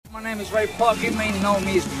My name is Ray Park. You may know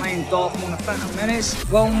me as playing Darth Maul in The Phantom Menace,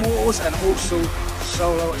 Clone Wars, and also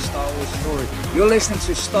Solo: A Star Wars Story. You're listening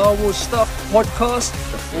to Star Wars Stuff Podcast.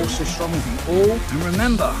 The Force is strong with you all. And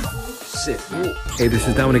remember, Sith walk. Hey, this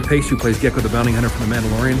is Dominic Pace, who plays Gekko the Bounty Hunter from The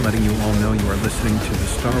Mandalorian, letting you all know you are listening to the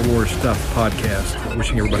Star Wars Stuff Podcast.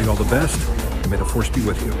 Wishing everybody all the best, and may the Force be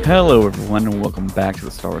with you. Hello, everyone, and welcome back to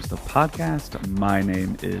the Star Wars Stuff Podcast. My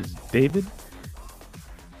name is David.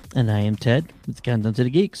 And I am Ted with the Countdown to the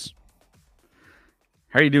Geeks.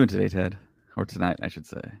 How are you doing today, Ted? Or tonight, I should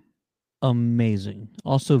say. Amazing.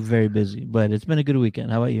 Also very busy, but it's been a good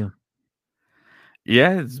weekend. How about you?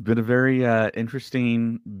 Yeah, it's been a very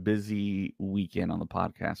interesting, busy weekend on the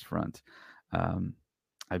podcast front.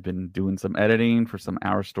 I've been doing some editing for some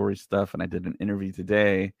Our Story stuff, and I did an interview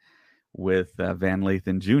today with Van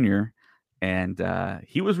Lathan Jr., and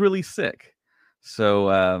he was really sick.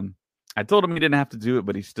 So I told him he didn't have to do it,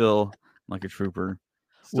 but he's still like a trooper,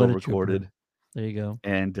 still recorded. Trooper. There you go.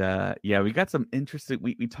 And yeah, we got some interesting.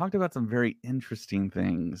 We talked about some very interesting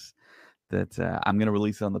things that I'm going to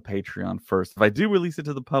release on the Patreon first. If I do release it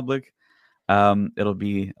to the public, it'll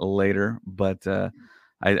be later. But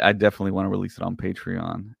I definitely want to release it on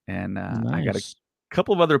Patreon. And Nice. I got a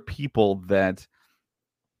couple of other people that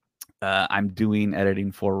I'm doing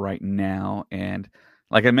editing for right now. And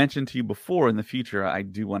like I mentioned to you before, in the future, I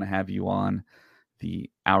do want to have you on the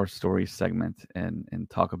Our Story segment and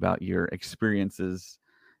talk about your experiences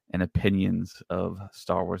and opinions of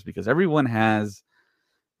Star Wars, because everyone has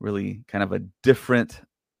really kind of a different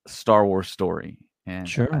Star Wars story. And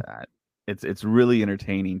Sure. It's really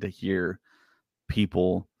entertaining to hear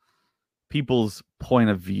people's point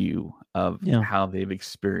of view of how they've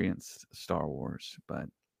experienced Star Wars. But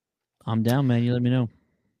I'm down, man. You let me know.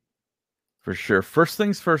 For sure. First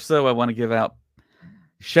things first, though, I want to give out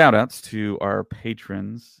shout outs to our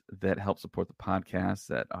patrons that help support the podcast,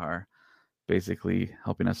 that are basically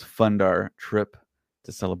helping us fund our trip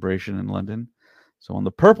to Celebration in London. So on the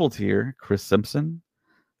purple tier, Chris Simpson,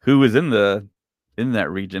 who is in that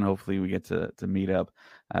region. Hopefully we get to meet up.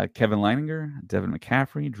 Kevin Leininger, Devin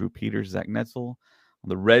McCaffrey, Drew Peters, Zach Netzel. On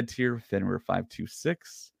the red tier,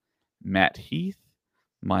 Fenrir526, Matt Heath,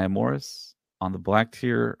 Maya Morris. On the black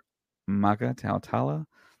tier, Maga Tautala,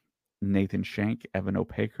 Nathan Shank, Evan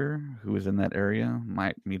Opaker, who is in that area,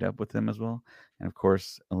 might meet up with him as well. And of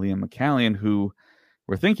course, Liam McCallion, who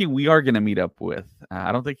we're thinking we are going to meet up with.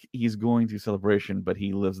 I don't think he's going to Celebration, but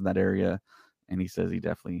he lives in that area, and he says he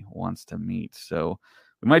definitely wants to meet. So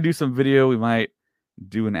we might do some video. We might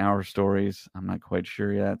do an Our Stories. I'm not quite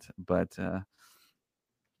sure yet, but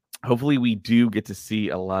hopefully we do get to see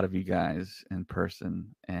a lot of you guys in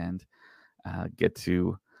person and get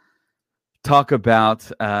to talk about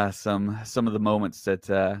some of the moments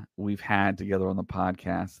that we've had together on the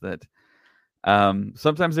podcast that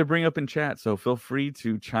sometimes they bring up in chat. So feel free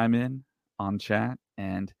to chime in on chat.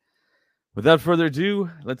 And without further ado,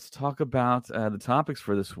 let's talk about the topics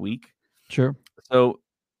for this week. Sure. So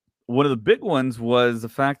one of the big ones was the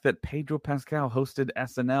fact that Pedro Pascal hosted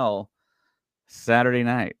SNL Saturday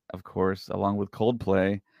night, of course, along with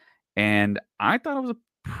Coldplay. And I thought it was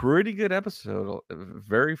a pretty good episode.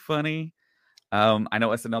 Very funny. I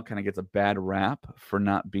know SNL kind of gets a bad rap for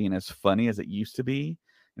not being as funny as it used to be.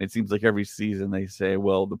 And it seems like every season they say,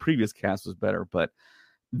 well, the previous cast was better. But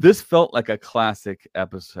this felt like a classic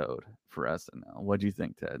episode for SNL. What do you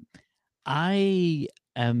think, Ted? I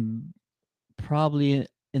am probably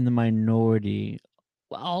in the minority.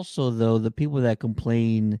 Also, though, the people that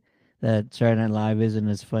complain that Saturday Night Live isn't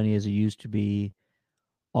as funny as it used to be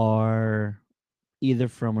are either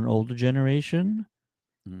from an older generation,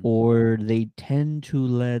 or they tend to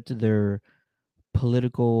let their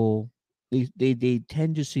political they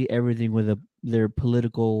tend to see everything with their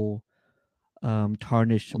political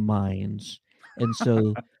tarnished minds, and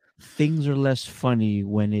so things are less funny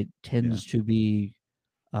when it tends to be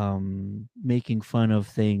making fun of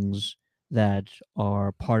things that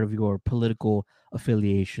are part of your political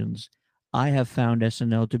affiliations. I have found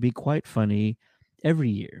SNL to be quite funny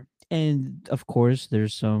every year, and of course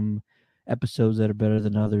there's some episodes that are better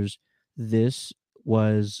than others. This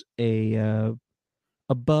was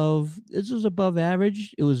above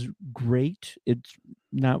average. It was great. It's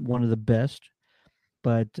not one of the best,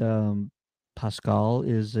 but Pascal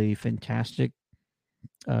is a fantastic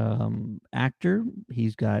actor.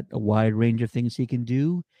 He's got a wide range of things he can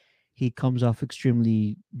do. He comes off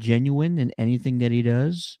extremely genuine in anything that he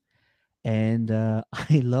does, and I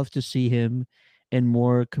love to see him in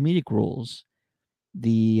more comedic roles.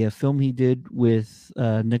 The film he did with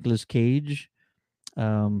Nicolas Cage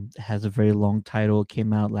has a very long title. It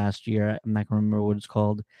came out last year. I'm not going to remember what it's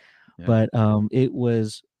called, but it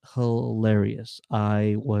was hilarious.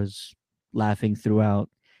 I was laughing throughout,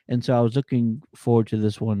 and so I was looking forward to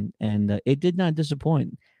this one, and it did not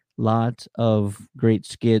disappoint. Lots of great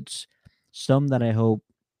skits, some that I hope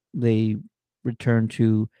they return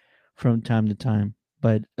to from time to time.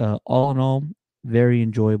 But all in all, very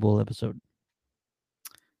enjoyable episode.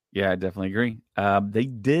 Yeah, I definitely agree. They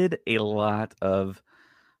did a lot of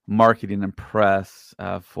marketing and press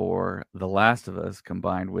for The Last of Us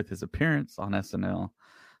combined with his appearance on SNL.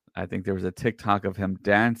 I think there was a TikTok of him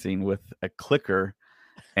dancing with a clicker,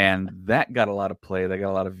 and that got a lot of play. That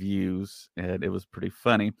got a lot of views, and it was pretty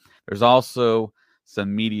funny. There's also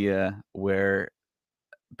some media where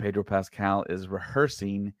Pedro Pascal is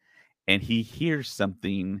rehearsing, and he hears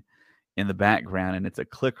something in the background, and it's a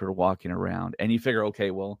clicker walking around. And you figure, okay,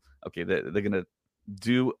 they're going to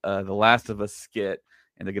do The Last of Us skit,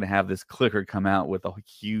 and they're going to have this clicker come out with a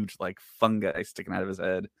huge like fungi sticking out of his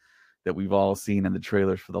head that we've all seen in the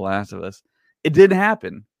trailers for The Last of Us. It didn't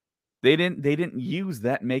happen. They didn't use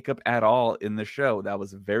that makeup at all in the show. That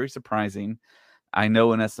was very surprising. I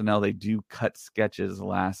know in SNL they do cut sketches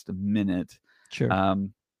last minute. Sure.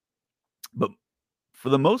 But for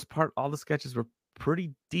the most part, all the sketches were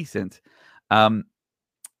pretty decent.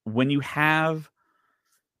 When you have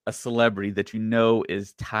a celebrity that you know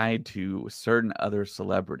is tied to certain other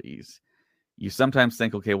celebrities, you sometimes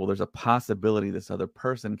think, okay, well, there's a possibility this other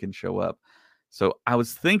person can show up. So I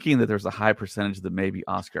was thinking that there's a high percentage that maybe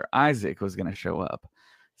Oscar Isaac was going to show up,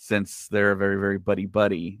 since they're very, very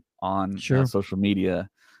buddy on social media.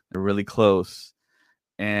 They're really close.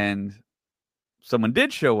 And someone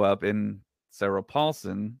did show up in Sarah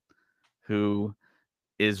Paulson, who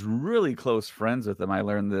is really close friends with him. I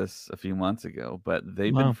learned this a few months ago, but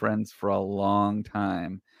they've been friends for a long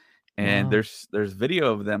time. And there's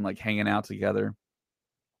video of them like hanging out together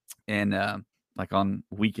and like on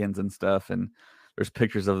weekends and stuff. And there's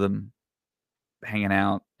pictures of them hanging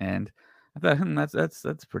out. And I thought,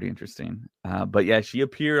 that's pretty interesting. But yeah, she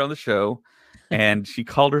appeared on the show and she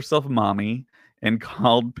called herself mommy and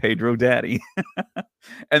called Pedro daddy.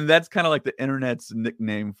 And that's kind of like the internet's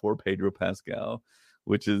nickname for Pedro Pascal,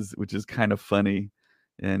 which is kind of funny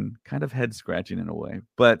and kind of head scratching in a way.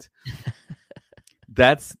 But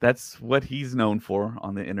that's what he's known for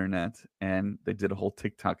on the internet. And they did a whole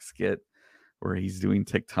TikTok skit where he's doing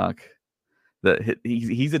TikTok.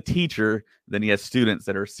 He's a teacher. Then he has students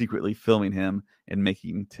that are secretly filming him and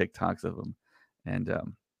making TikToks of him. And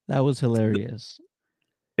that was hilarious.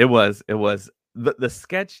 It was the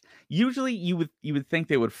sketch. Usually you would think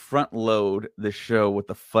they would front load the show with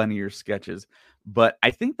the funnier sketches, but I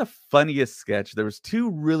think the funniest sketch, there was two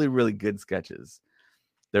really, really good sketches.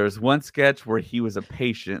 There was one sketch where he was a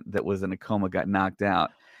patient that was in a coma, got knocked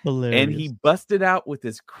out. Hilarious. And he busted out with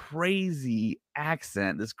this crazy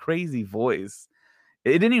accent, this crazy voice.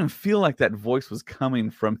 It didn't even feel like that voice was coming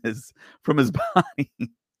from his body.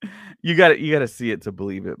 You got to see it to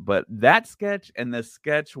believe it. But that sketch and the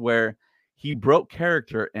sketch where he broke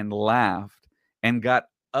character and laughed and got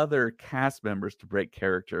other cast members to break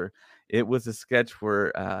character. It was a sketch where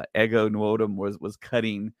Ego Nwodim was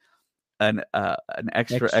cutting an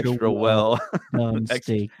extra well done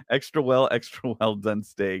steak. extra well done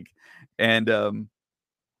steak. And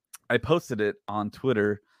I posted it on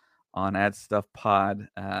Twitter on @StuffPod,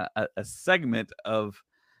 a segment of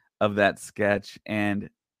that sketch. And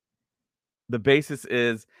the basis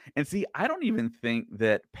is, and see, I don't even think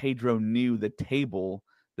that Pedro knew the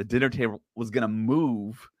dinner table was going to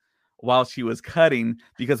move while she was cutting,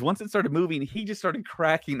 because once it started moving, he just started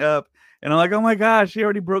cracking up. And I'm like, oh my gosh, she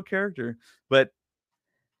already broke character. But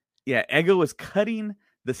yeah, Ego was cutting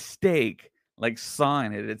the steak, like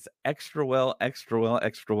sawing it. It's extra well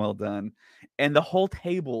done. And the whole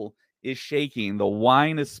table is shaking. The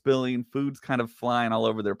wine is spilling. Food's kind of flying all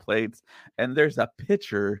over their plates. And there's a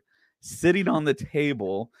pitcher sitting on the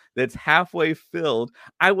table that's halfway filled.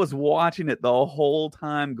 I was watching it the whole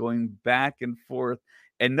time, going back and forth,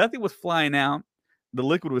 and nothing was flying out. The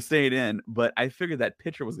liquid was staying in, but I figured that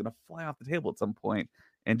pitcher was going to fly off the table at some point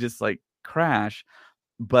and just like crash.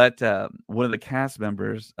 But one of the cast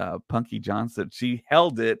members, Punky Johnson, she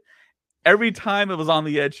held it. Every time it was on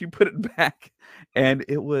the edge, she put it back, and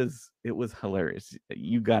it was hilarious.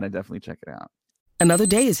 You got to definitely check it out. Another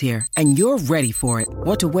day is here, and you're ready for it.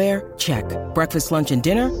 What to wear? Check. Breakfast, lunch, and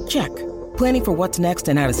dinner? Check. Planning for what's next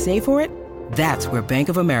and how to save for it? That's where Bank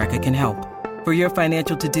of America can help. For your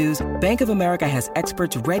financial to-dos, Bank of America has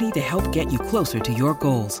experts ready to help get you closer to your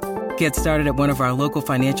goals. Get started at one of our local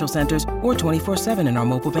financial centers or 24/7 in our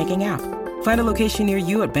mobile banking app. Find a location near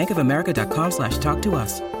you at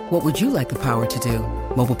bankofamerica.com/talktous. What would you like the power to do?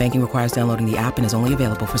 Mobile banking requires downloading the app and is only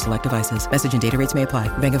available for select devices. Message and data rates may apply.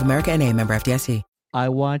 Bank of America N.A., member FDIC. I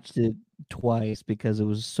watched it twice because it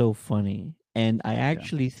was so funny. And I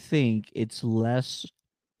actually think it's less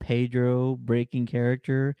Pedro breaking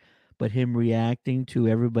character, but him reacting to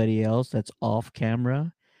everybody else that's off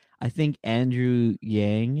camera. I think Andrew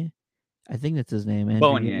Yang, I think that's his name, Andrew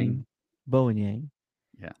Bowen Yang. Bowen Yang.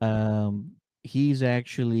 Yeah. He's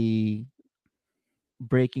actually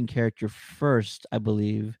breaking character first, I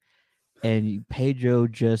believe. And Pedro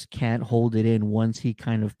just can't hold it in once he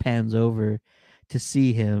kind of pans over to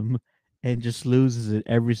see him and just loses it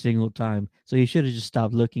every single time. So he should have just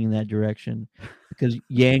stopped looking in that direction because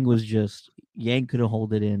Yang couldn't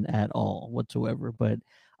hold it in at all whatsoever. But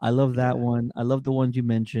I love that one. I love the ones you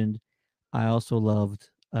mentioned. I also loved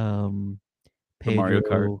Pedro. The Mario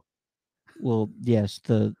Kart. Well, yes,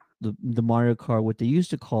 the Mario Kart, what they used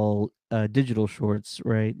to call digital shorts,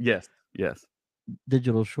 right? Yes.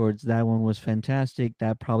 Digital shorts. That one was fantastic.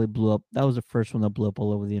 That probably blew up. That was the first one that blew up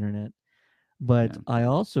all over the internet. But I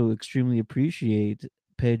also extremely appreciate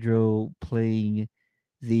Pedro playing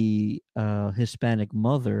the Hispanic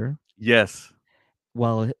mother. Yes.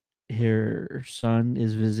 While her son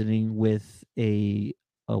is visiting with a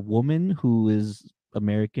woman who is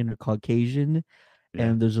American or Caucasian,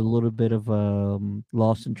 and there's a little bit of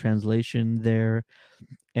lost in translation there.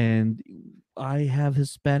 And I have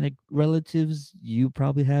Hispanic relatives. You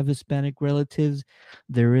probably have Hispanic relatives.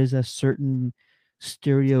 There is a certain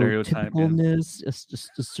stereotypicalness,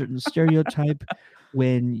 a certain stereotype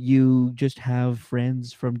when you just have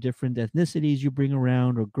friends from different ethnicities you bring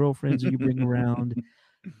around or girlfriends that you bring around.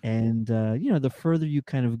 And, the further you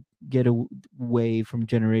kind of get away from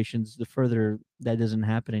generations, the further that doesn't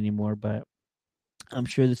happen anymore. But I'm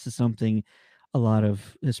sure this is something a lot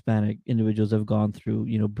of Hispanic individuals have gone through,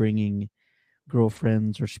 bringing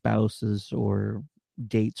girlfriends or spouses or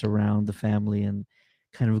dates around the family and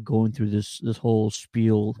kind of going through this whole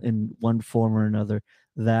spiel in one form or another.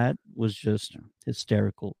 That was just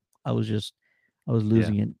hysterical. I was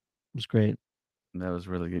losing it. It was great. That was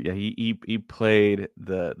really good. Yeah, he played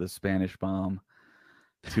the Spanish bomb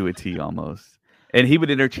to a T almost. And he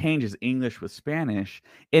would interchange his English with Spanish,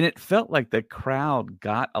 and it felt like the crowd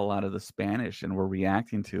got a lot of the Spanish and were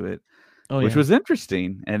reacting to it, which was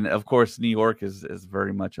interesting. And of course, New York is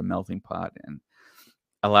very much a melting pot, and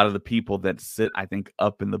a lot of the people that sit, I think,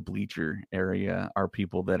 up in the bleacher area are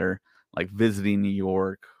people that are like visiting New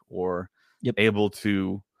York or able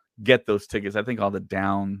to get those tickets. I think all the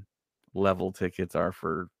down level tickets are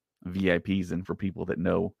for VIPs and for people that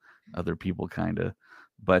know other people, kind of.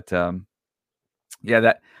 But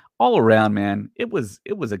that all around, man, it was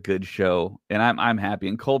a good show, and I'm happy.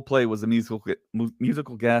 And Coldplay was a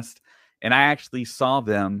musical guest, and I actually saw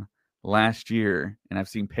them last year, and I've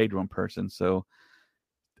seen Pedro in person, so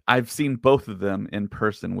I've seen both of them in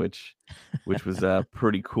person, which was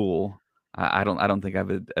pretty cool. I don't think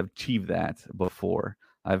I've achieved that before.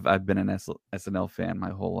 I've been an SNL fan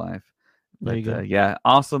my whole life. There you go. Yeah,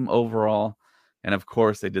 awesome overall. And of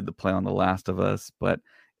course, they did the play on The Last of Us, but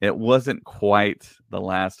it wasn't quite The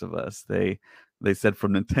Last of Us. They said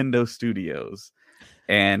from Nintendo Studios,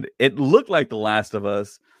 and it looked like The Last of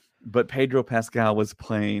Us, but Pedro Pascal was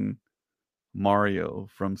playing Mario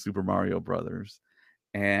from Super Mario Brothers,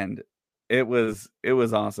 and it was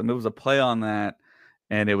awesome. It was a play on that,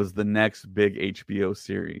 and it was the next big HBO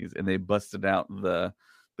series, and they busted out the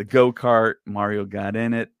go-kart. Mario got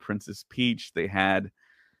in it. Princess Peach.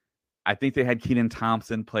 I think they had Kenan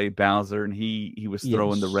Thompson play Bowser, and he was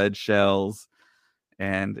throwing the red shells,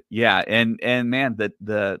 and man,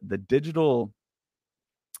 the digital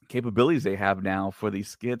capabilities they have now for these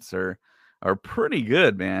skits are pretty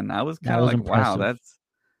good, man. I was kind of like, impressive. Wow,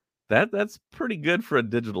 that's pretty good for a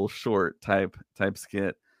digital short type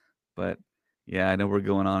skit. But yeah, I know we're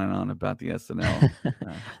going on and on about the SNL.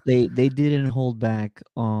 They didn't hold back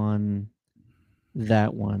on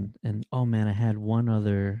that one, and oh man, I had one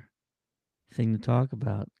other thing to talk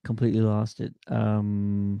about. Completely lost it.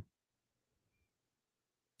 I'm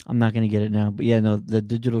not gonna get it now, but the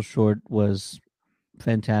digital short was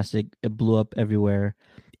fantastic. It blew up everywhere,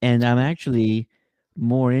 and I'm actually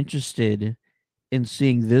more interested in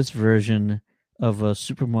seeing this version of a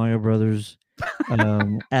Super Mario Brothers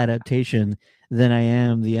adaptation than I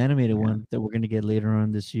am the animated one that we're gonna get later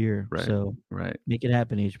on this year. Right. So make it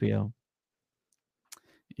happen, HBO.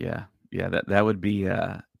 Yeah, that would be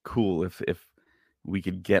cool if we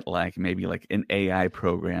could get maybe an AI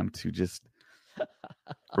program to just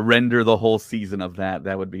render the whole season of that.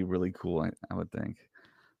 That would be really cool, I would think.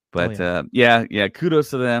 But kudos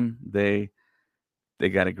to them. They they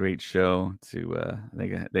got a great show to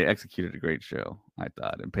they executed a great show, I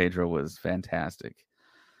thought, and Pedro was fantastic.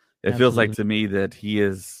 It feels like to me that he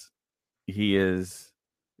is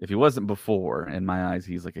if he wasn't before, in my eyes,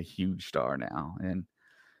 he's like a huge star now, and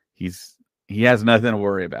he has nothing to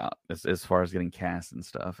worry about as far as getting cast and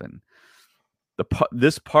stuff. And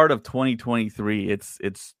this part of 2023,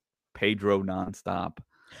 it's Pedro nonstop.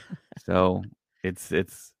 So it's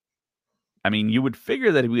I mean, you would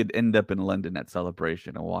figure that he would end up in London at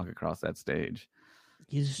Celebration and walk across that stage.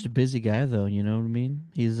 He's just a busy guy, though. You know what I mean?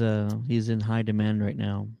 He's in high demand right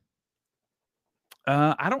now.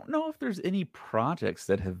 I don't know if there's any projects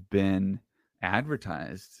that have been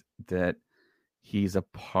advertised that he's a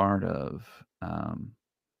part of.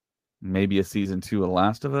 Maybe a season 2 of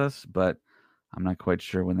Last of Us, but I'm not quite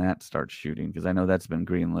sure when that starts shooting because I know that's been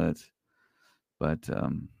greenlit. But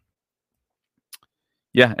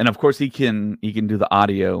yeah, and of course he can do the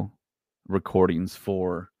audio recordings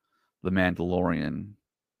for The Mandalorian.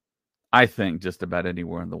 I think just about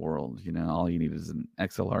anywhere in the world. You know, all you need is an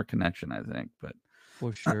XLR connection, I think. But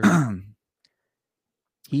for sure,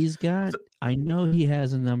 he's got. I know he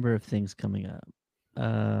has a number of things coming up.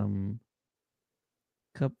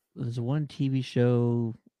 There's one TV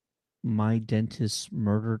show, My Dentist's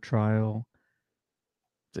Murder Trial.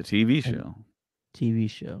 It's a TV show. TV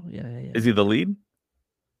show, yeah. Is he the lead?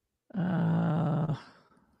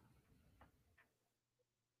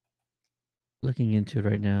 Looking into it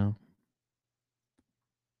right now.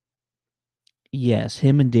 Yes,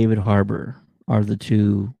 him and David Harbour are the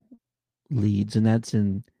two leads, and that's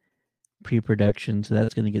in pre-production, so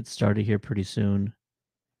that's going to get started here pretty soon.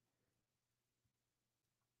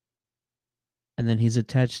 And then he's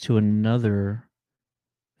attached to another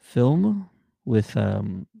film with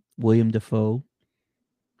William Dafoe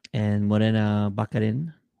and Morena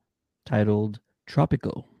Baccarin titled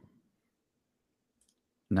Tropico.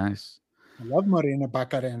 Nice. I love Morena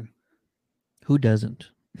Baccarin. Who doesn't?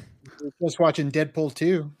 I was just watching Deadpool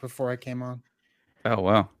 2 before I came on. Oh,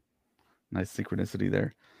 wow. Nice synchronicity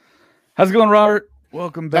there. How's it going, Robert?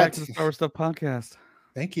 Welcome back to the Star Wars Stuff Podcast.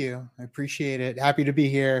 Thank you. I appreciate it. Happy to be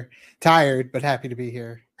here. Tired, but happy to be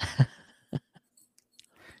here.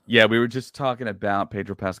 Yeah, we were just talking about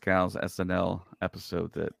Pedro Pascal's SNL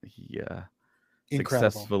episode that he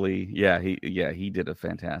successfully. He did a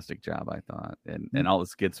fantastic job, I thought, and all the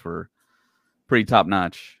skits were pretty top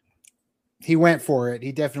notch. He went for it.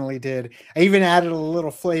 He definitely did. I even added a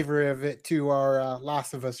little flavor of it to our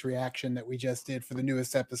Last of Us reaction that we just did for the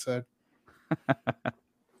newest episode.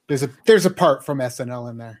 There's a part from SNL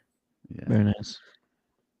in there. Yeah. Very nice.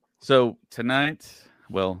 So tonight,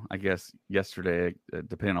 well, I guess yesterday,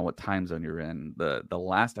 depending on what time zone you're in, the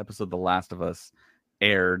last episode of The Last of Us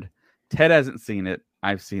aired. Ted hasn't seen it.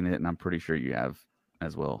 I've seen it, and I'm pretty sure you have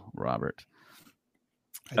as well, Robert.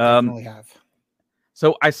 I definitely have.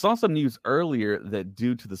 So I saw some news earlier that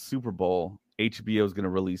due to the Super Bowl, HBO is going to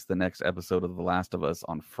release the next episode of The Last of Us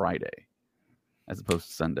on Friday, as opposed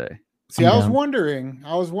to Sunday. See, I was wondering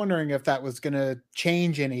if that was going to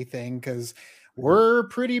change anything, because we're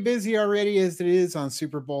pretty busy already as it is on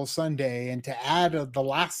Super Bowl Sunday, and to add The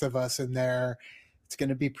Last of Us in there, it's going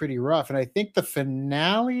to be pretty rough. And I think the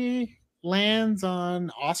finale lands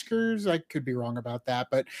on Oscars. I could be wrong about that,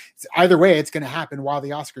 but either way, it's going to happen while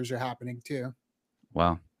the Oscars are happening too.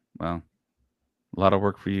 Wow. Well, a lot of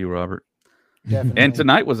work for you, Robert. Definitely. And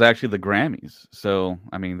tonight was actually the Grammys. So,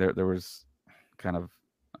 I mean, there was kind of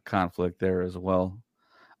a conflict there as well.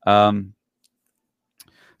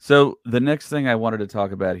 So the next thing I wanted to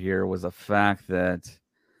talk about here was the fact that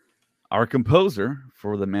our composer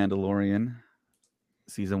for The Mandalorian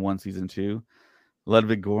Season 1, Season 2,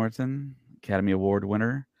 Ludwig Göransson, Academy Award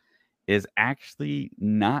winner, is actually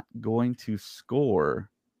not going to score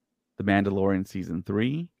The Mandalorian Season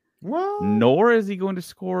 3, nor is he going to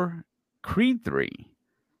score Creed 3.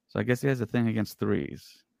 So I guess he has a thing against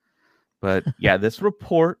threes. But yeah, this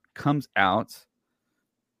report comes out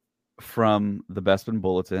from the Bespin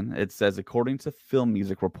Bulletin. It says, according to Film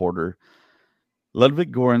Music Reporter,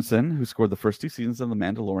 Ludwig Göransson, who scored the first 2 seasons of The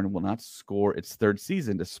Mandalorian, will not score its 3rd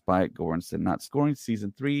season, despite Göransson not scoring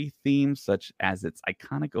Season 3. Themes such as its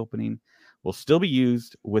iconic opening will still be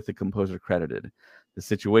used with the composer credited. The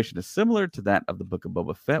situation is similar to that of the Book of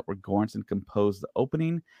Boba Fett, where Göransson composed the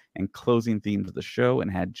opening and closing themes of the show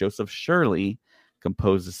and had Joseph Shirley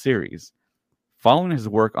compose the series. Following his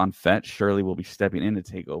work on Fett, Shirley will be stepping in to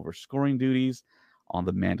take over scoring duties on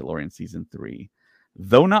The Mandalorian Season 3.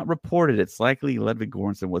 Though not reported, it's likely Ludwig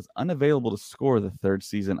Göransson was unavailable to score the 3rd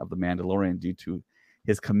season of The Mandalorian due to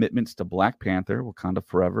his commitments to Black Panther, Wakanda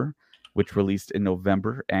Forever, which released in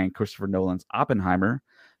November, and Christopher Nolan's Oppenheimer,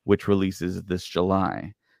 which releases this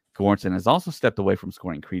July. Göransson has also stepped away from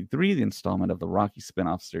scoring Creed 3, the installment of the Rocky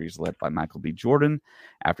spin-off series led by Michael B. Jordan,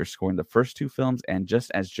 after scoring the first 2 films. And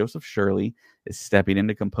just as Joseph Shirley is stepping in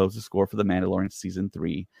to compose the score for The Mandalorian Season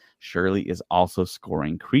 3, Shirley is also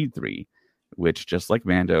scoring Creed 3, which, just like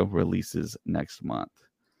Mando, releases next month.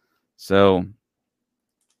 So,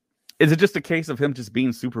 is it just a case of him just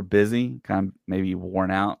being super busy, kind of maybe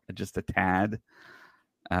worn out just a tad?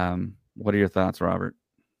 What are your thoughts, Robert?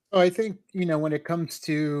 Oh, I think, when it comes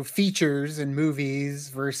to features and movies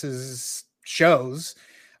versus shows,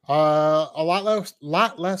 a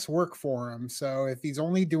lot less work for him. So if he's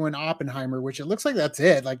only doing Oppenheimer, which it looks like that's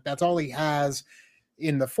it, like that's all he has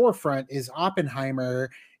in the forefront is Oppenheimer.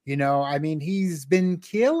 He's been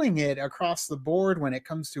killing it across the board when it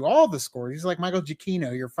comes to all the scores. He's like Michael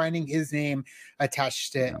Giacchino. You're finding his name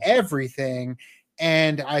attached to everything.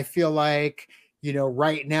 And I feel like,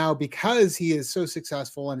 right now, because he is so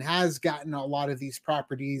successful and has gotten a lot of these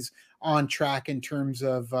properties on track in terms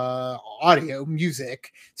of audio,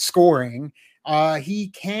 music, scoring, he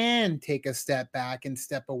can take a step back and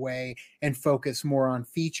step away and focus more on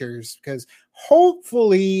features, because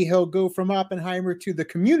hopefully he'll go from Oppenheimer to the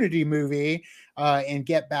Community movie and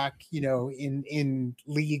get back, in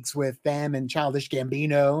leagues with them and Childish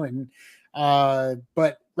Gambino.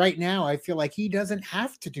 But right now I feel like he doesn't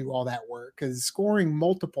have to do all that work, because scoring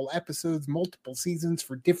multiple episodes, multiple seasons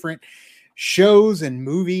for different shows and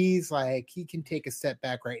movies, like he can take a step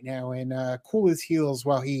back right now and cool his heels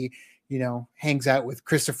while he hangs out with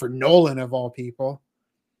Christopher Nolan of all people.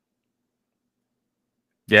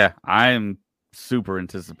 Yeah, I'm super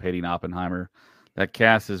anticipating Oppenheimer. That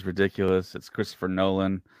cast is ridiculous. It's Christopher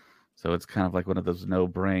Nolan, so it's kind of like one of those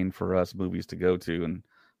no-brain for us movies to go to and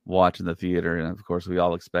watch in the theater. And of course, we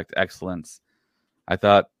all expect excellence. I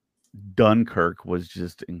thought Dunkirk was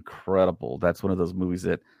just incredible. That's one of those movies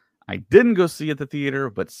that I didn't go see at the theater,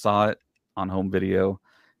 but saw it on home video,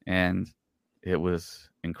 and it was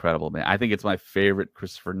incredible, man. I think it's my favorite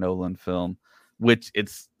Christopher Nolan film, which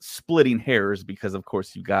it's splitting hairs because, of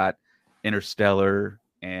course, you got Interstellar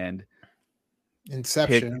and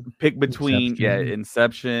Inception. Pick between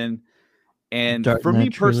Inception and Dark for Knight me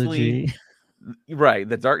personally, trilogy. right,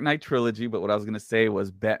 the Dark Knight trilogy. But what I was going to say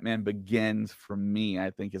was Batman Begins, for me,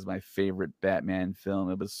 I think is my favorite Batman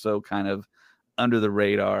film. It was so kind of under the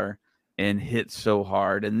radar and hit so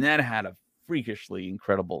hard, and that had a freakishly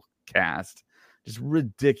incredible cast, just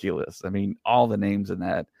ridiculous. I mean, all the names in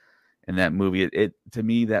that movie. It to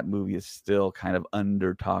me, that movie is still kind of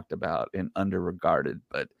under talked about and under regarded.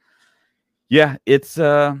 But yeah, it's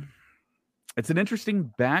an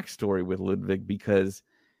interesting backstory with Ludwig, because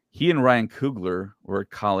he and Ryan Coogler were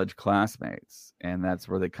college classmates, and that's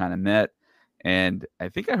where they kind of met. And I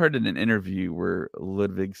think I heard in an interview where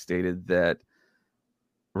Ludwig stated that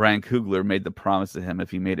Ryan Coogler made the promise to him, if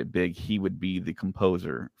he made it big, he would be the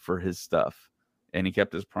composer for his stuff. And he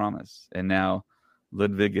kept his promise. And now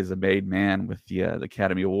Ludwig is a made man with the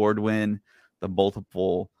Academy Award win, the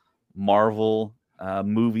multiple Marvel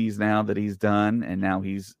movies now that he's done, and now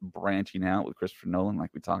he's branching out with Christopher Nolan,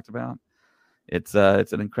 like we talked about. It's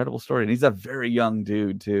an incredible story, and he's a very young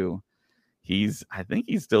dude too. I think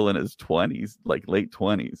he's still in his 20s, like late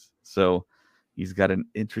 20s. So he's got an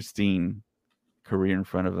interesting career in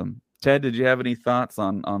front of him. Ted, did you have any thoughts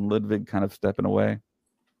on Ludwig kind of stepping away?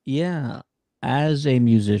 Yeah, as a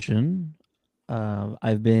musician,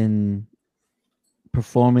 I've been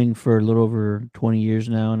performing for a little over 20 years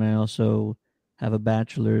now, and I also have a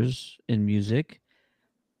bachelor's in music.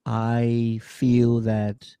 I feel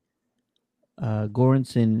that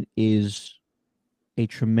Göransson is a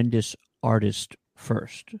tremendous artist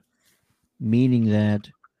first, meaning that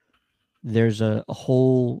there's a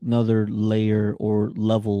whole nother layer or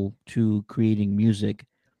level to creating music,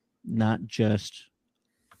 not just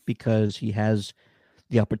because he has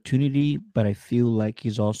the opportunity, but I feel like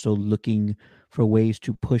he's also looking for ways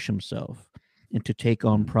to push himself and to take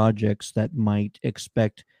on projects that might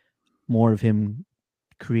expect more of him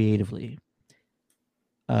creatively.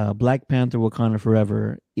 Black Panther Wakanda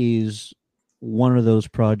Forever is one of those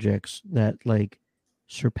projects that like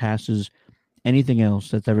surpasses anything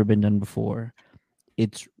else that's ever been done before.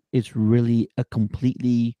 It's really a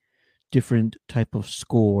completely different type of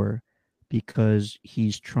score, because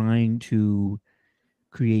he's trying to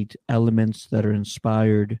create elements that are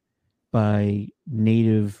inspired by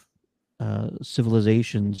native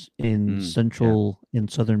civilizations in central and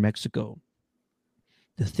southern Mexico.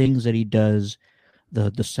 The things that he does,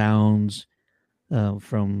 the sounds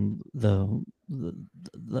from the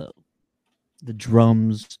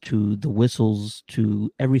drums to the whistles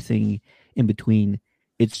to everything in between,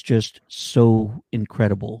 it's just so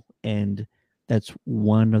incredible, and that's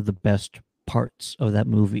one of the best parts of that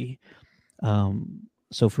movie.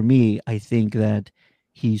 So for me, I think that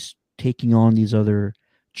he's taking on these other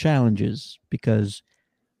challenges because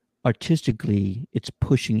artistically it's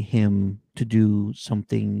pushing him to do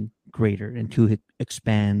something greater and to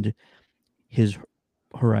expand his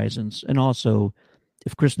horizons. And also,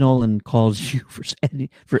 if Chris Nolan calls you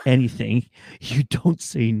for anything, you don't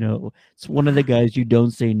say no. It's one of the guys you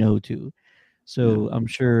don't say no to. So I'm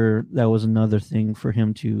sure that was another thing for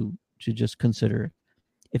him to just consider.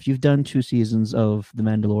 If you've done 2 seasons of The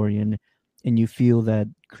Mandalorian and you feel that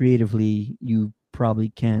creatively you probably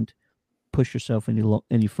can't push yourself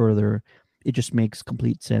any further, it just makes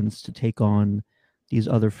complete sense to take on these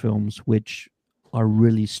other films, which are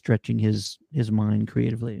really stretching his mind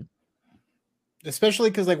creatively. Especially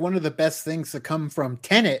because like one of the best things to come from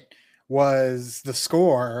Tenet was the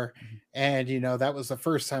score, and that was the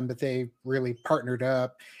first time that they really partnered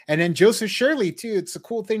up. And then Joseph Shirley too. It's a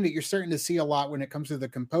cool thing that you're starting to see a lot when it comes to the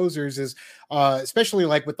composers is especially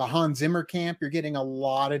like with the Hans Zimmer camp, you're getting a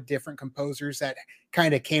lot of different composers that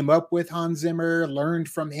kind of came up with Hans Zimmer, learned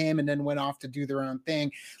from him, and then went off to do their own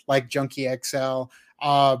thing, like Junkie XL.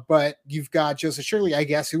 But you've got Joseph Shirley, I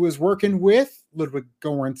guess, who was working with Ludwig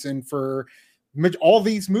Göransson for all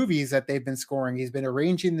these movies that they've been scoring. He's been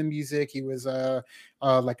arranging the music. He was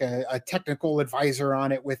like a technical advisor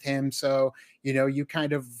on it with him. So, you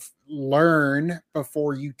kind of learn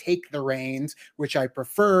before you take the reins, which I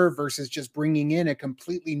prefer versus just bringing in a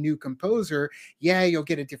completely new composer. Yeah, you'll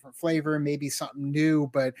get a different flavor, maybe something new,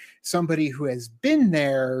 but somebody who has been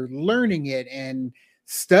there learning it and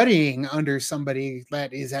studying under somebody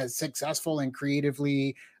that is as successful and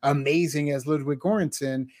creatively amazing as Ludwig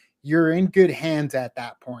Göransson, you're in good hands at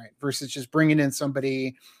that point versus just bringing in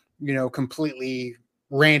somebody, completely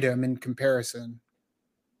random in comparison.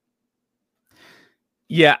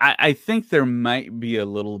 Yeah, I think there might be a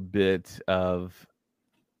little bit of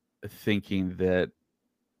thinking that,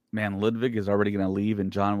 man, Ludwig is already going to leave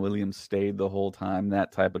and John Williams stayed the whole time,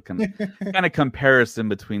 that type of kind of comparison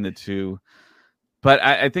between the two. But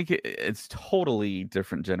I think it's totally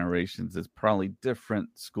different generations. It's probably different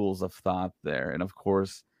schools of thought there. And of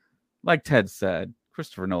course, like Ted said,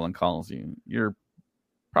 Christopher Nolan calls you. You're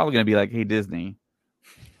probably going to be like, hey, Disney,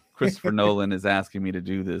 Christopher Nolan is asking me to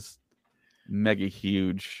do this mega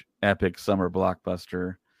huge epic summer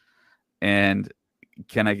blockbuster. And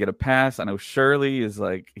can I get a pass? I know Shirley is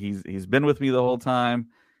like, he's been with me the whole time.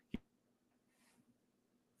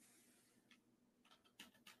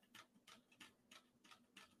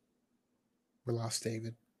 We lost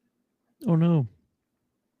David. Oh, no.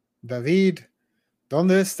 David.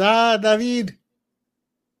 ¿Dónde está David?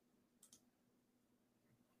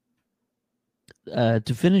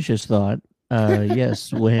 To finish his thought,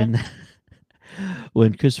 yes, when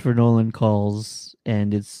Christopher Nolan calls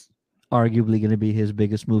and it's arguably going to be his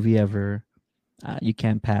biggest movie ever, you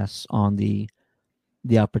can't pass on the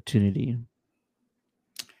opportunity.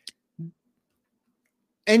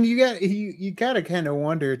 And you gotta kind of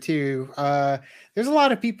wonder too. There's a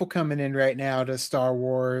lot of people coming in right now to Star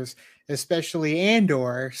Wars, especially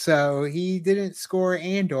Andor. So he didn't score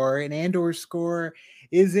Andor, and Andor's score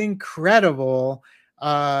is incredible.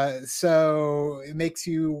 So it makes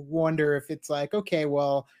you wonder if it's like, okay,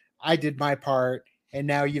 well, I did my part, and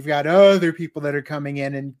now you've got other people that are coming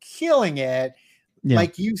in and killing it. Yeah.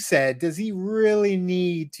 Like you said, does he really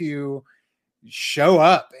need to show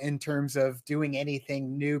up in terms of doing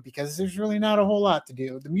anything new? Because there's really not a whole lot to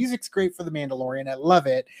do. The music's great for The Mandalorian. I love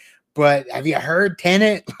it. But have you heard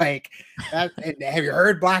Tenet? Like that, and have you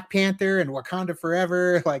heard Black Panther and Wakanda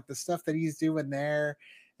Forever? Like the stuff that he's doing there.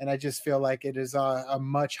 And I just feel like it is a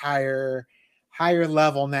much higher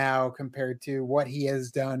level now compared to what he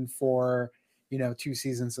has done for, 2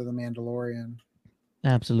 seasons of The Mandalorian.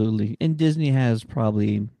 Absolutely. And Disney has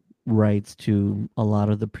probably rights to a lot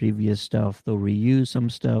of the previous stuff. They'll reuse some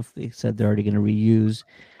stuff. They said they're already going to reuse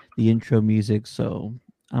the intro music, so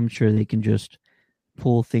I'm sure they can just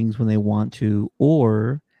pull things when they want to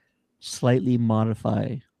or slightly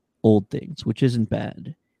modify old things, which isn't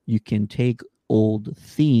bad. You can take old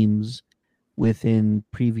themes within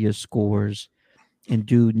previous scores and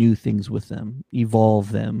do new things with them,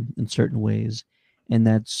 evolve them in certain ways, and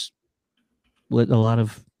that's what a lot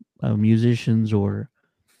of musicians or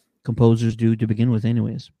composers do to begin with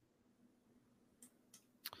anyways.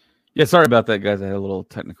 Yeah, sorry about that, guys. I had a little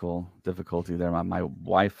technical difficulty there. My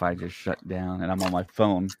Wi-Fi just shut down, and I'm on my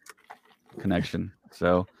phone connection.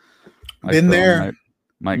 So my been there.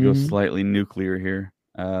 Might go slightly nuclear here.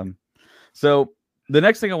 So the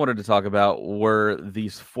next thing I wanted to talk about were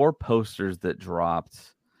these 4 posters that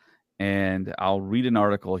dropped, and I'll read an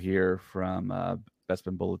article here from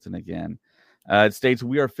Bespin Bulletin again. It states,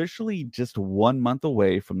 we are officially just 1 month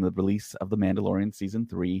away from the release of The Mandalorian Season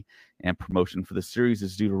 3, and promotion for the series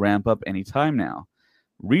is due to ramp up any time now.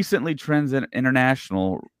 Recently, Trends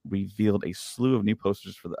International revealed a slew of new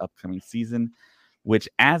posters for the upcoming season, which,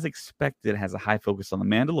 as expected, has a high focus on the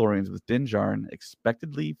Mandalorians, with Din Djarin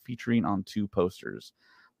expectedly featuring on 2 posters,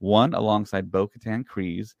 one alongside Bo-Katan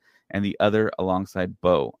Kryze and the other alongside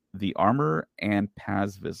Bo, the Armorer, and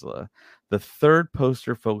Paz Vizsla. The third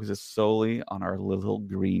poster focuses solely on our little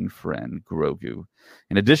green friend, Grogu.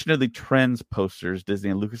 In addition to the Trends posters,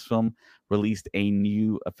 Disney and Lucasfilm released a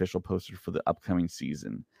new official poster for the upcoming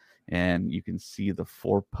season. And you can see the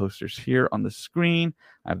 4 posters here on the screen.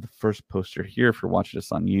 I have the first poster here if you're watching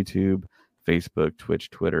us on YouTube, Facebook, Twitch,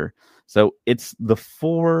 Twitter. So it's the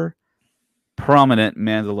 4 prominent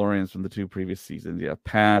Mandalorians from the 2 previous seasons. You have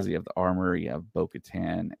Paz, you have the Armorer, you have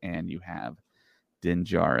Bo-Katan, and you have Din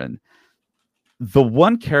Djarin. The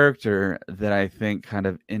one character that I think kind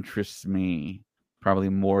of interests me, probably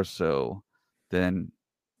more so than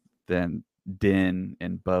Din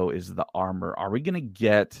and Bo, is the Armorer. Are we going to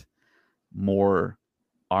get more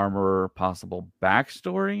Armorer possible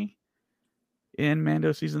backstory in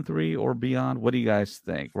Mando Season 3 or beyond? What do you guys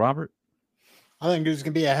think? Robert? I think there's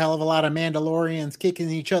going to be a hell of a lot of Mandalorians kicking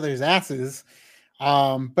each other's asses.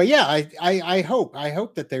 But yeah, I hope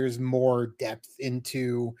that there's more depth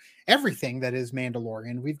into everything that is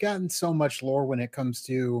Mandalorian. We've gotten so much lore when it comes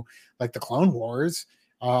to like the Clone Wars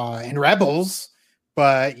and Rebels,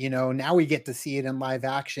 but now we get to see it in live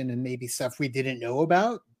action and maybe stuff we didn't know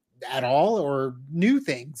about at all or new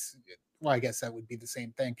things. Well, I guess that would be the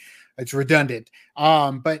same thing. It's redundant.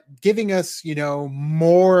 But giving us,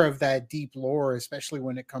 more of that deep lore, especially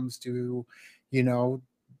when it comes to,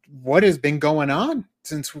 what has been going on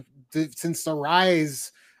since the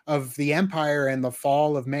rise of the Empire and the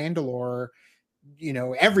fall of Mandalore,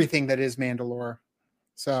 everything that is Mandalore.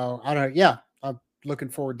 So I'm looking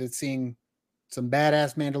forward to seeing some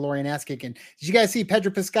badass Mandalorian ass kicking. Did you guys see Pedro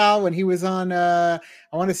Pascal when he was on, I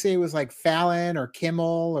want to say it was like Fallon or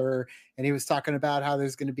Kimmel, and he was talking about how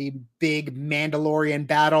there's going to be big Mandalorian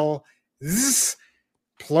battle,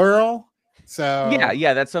 plural. So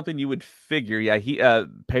yeah, that's something you would figure. Yeah, he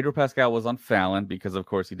Pedro Pascal was on Fallon because, of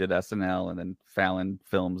course, he did SNL, and then Fallon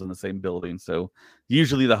films in the same building. So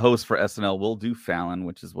usually the host for SNL will do Fallon,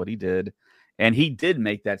 which is what he did, and he did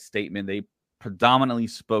make that statement. They predominantly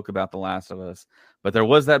spoke about The Last of Us, but there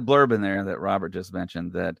was that blurb in there that Robert just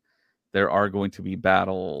mentioned that there are going to be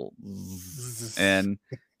battles, and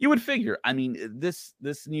you would figure. I mean, this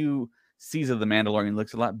new season of The Mandalorian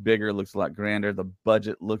looks a lot bigger, looks a lot grander. The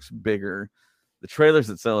budget looks bigger. The trailers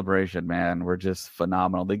at Celebration, man, were just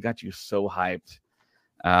phenomenal. They got you so hyped.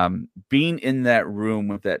 Being in that room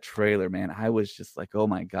with that trailer, man, I was just like, oh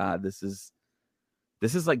my God, this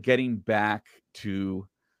is like getting back to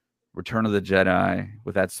Return of the Jedi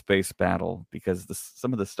with that space battle, because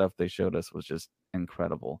some of the stuff they showed us was just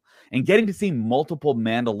incredible. And getting to see multiple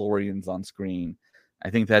Mandalorians on screen, I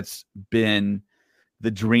think that's been the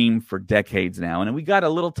dream for decades now. And we got a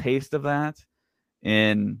little taste of that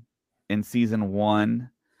in season 1,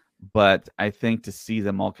 but I think to see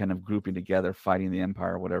them all kind of grouping together, fighting the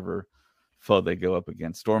Empire, whatever foe they go up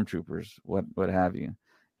against, stormtroopers, what have you,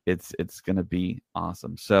 it's going to be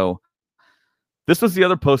awesome. So this was the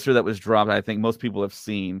other poster that was dropped. I think most people have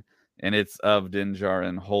seen, and it's of Din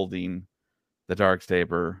Djarin holding the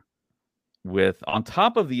Darksaber with, on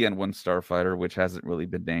top of the N1 Starfighter, which hasn't really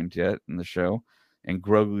been named yet in the show, and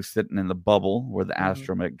Grogu sitting in the bubble where the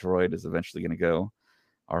astromech droid is eventually going to go,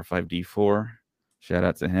 R5D4. Shout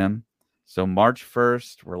out to him. So March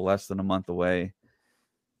 1st, we're less than a month away.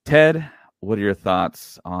 Ted, what are your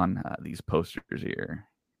thoughts on these posters here?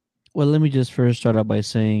 Well, let me just first start out by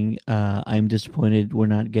saying I'm disappointed we're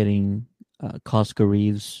not getting Costco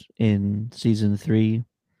Reeves in season 3.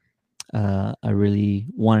 I really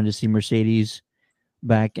wanted to see Mercedes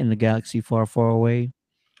back in the galaxy far, far away.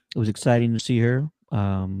 It was exciting to see her.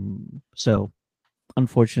 So,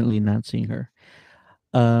 unfortunately, not seeing her.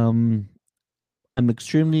 I'm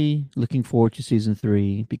extremely looking forward to season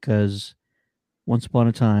 3 because once upon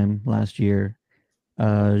a time last year,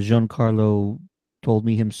 Giancarlo told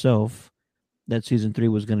me himself that season 3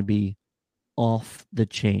 was going to be off the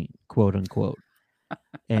chain, quote unquote.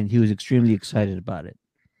 And he was extremely excited about it.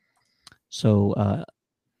 So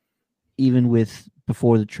even with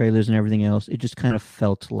before the trailers and everything else, it just kind of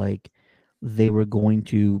felt like they were going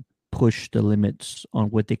to push the limits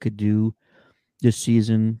on what they could do this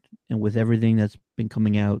season. And with everything that's been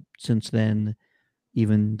coming out since then,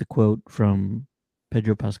 even the quote from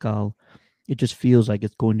Pedro Pascal, it just feels like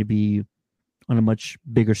it's going to be on a much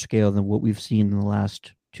bigger scale than what we've seen in the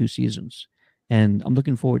last 2 seasons. And I'm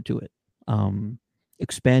looking forward to it.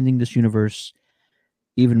 Expanding this universe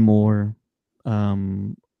even more,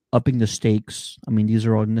 upping the stakes. I mean, these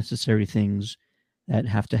are all necessary things that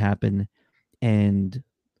have to happen. And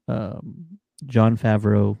Jon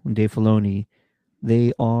Favreau and Dave Filoni,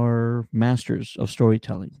 they are masters of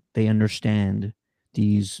storytelling. They understand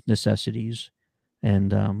these necessities,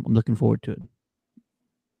 and I'm looking forward to it.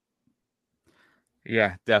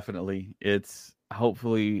 Yeah, definitely. It's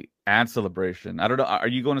hopefully at Celebration. I don't know. Are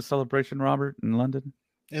you going to Celebration, Robert, in London?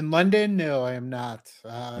 In London, no, I am not.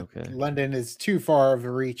 Okay. London is too far of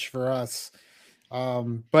a reach for us.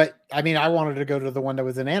 But I mean, I wanted to go to the one that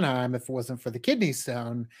was in Anaheim if it wasn't for the kidney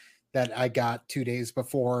stone that I got 2 days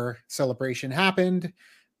before Celebration happened.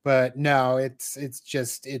 But no, it's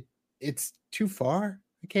too far.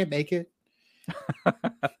 I can't make it.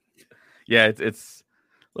 Yeah, it's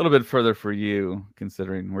a little bit further for you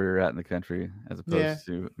considering where you're at in the country as opposed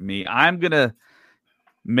to me. I'm gonna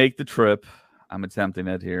make the trip. I'm attempting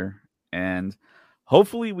it here, and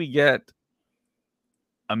hopefully we get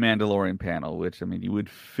a Mandalorian panel, which I mean you would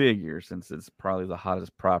figure since it's probably the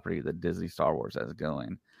hottest property that Disney Star Wars has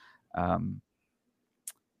going. But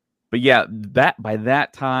yeah, that by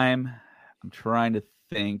that time, I'm trying to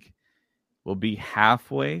think we'll be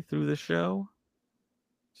halfway through the show,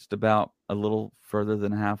 just about a little further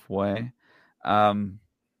than halfway. There's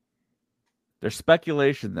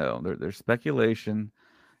speculation though. There's speculation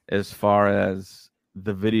as far as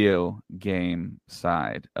the video game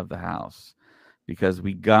side of the house, because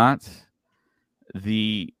we got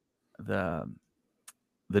the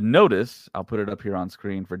notice. I'll put it up here on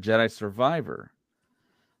screen for Jedi Survivor.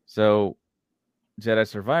 So Jedi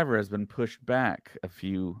Survivor has been pushed back a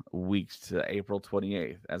few weeks to April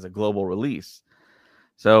 28th as a global release.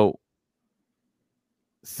 So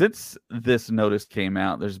since this notice came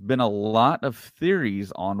out, there's been a lot of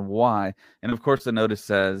theories on why. And of course, the notice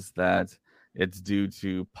says that it's due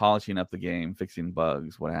to polishing up the game, fixing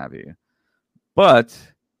bugs, what have you. But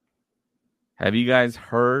have you guys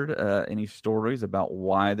heard any stories about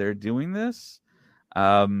why they're doing this?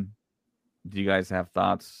 Do you guys have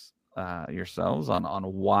thoughts yourselves on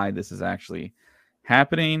why this is actually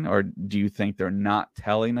happening? Or do you think they're not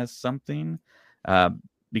telling us something?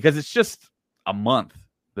 Because it's just a month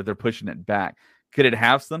that they're pushing it back. Could it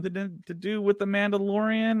have something to do with The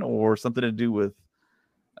Mandalorian or something to do with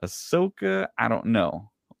Ahsoka? I don't know.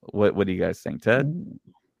 What do you guys think, Ted?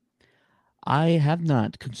 I have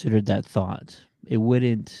not considered that thought. It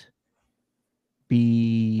wouldn't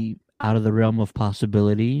be out of the realm of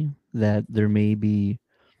possibility that there may be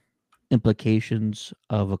implications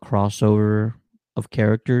of a crossover of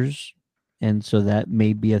characters, and so that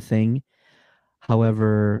may be a thing.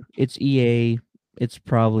 However, it's EA. It's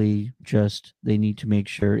probably just they need to make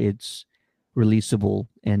sure it's releasable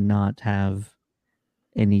and not have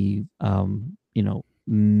any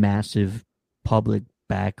massive public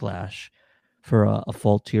backlash for a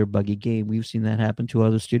faulty or buggy game. We've seen that happen to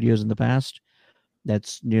other studios in the past.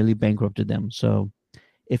 That's nearly bankrupted them. So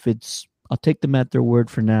I'll take them at their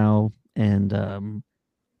word for now, and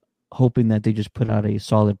hoping that they just put out a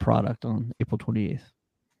solid product on April 28th.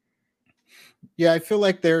 Yeah, I feel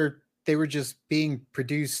like they were just being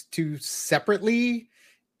produced too separately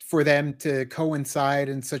for them to coincide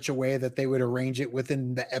in such a way that they would arrange it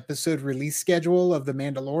within the episode release schedule of The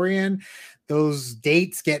Mandalorian. Those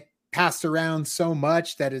dates get passed around so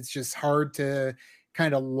much that it's just hard to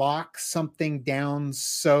kind of lock something down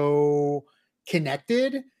so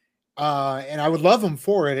connected. And I would love them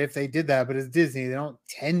for it if they did that, but it's Disney. They don't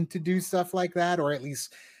tend to do stuff like that, or at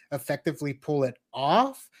least effectively pull it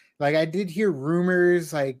off. Like I did hear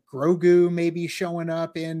rumors like Grogu maybe showing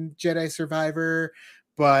up in Jedi Survivor,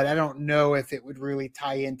 but I don't know if it would really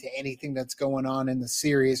tie into anything that's going on in the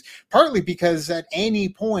series, partly because at any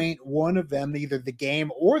point, one of them, either the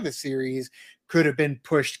game or the series, could have been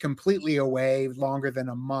pushed completely away longer than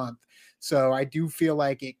a month. So I do feel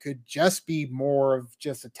like it could just be more of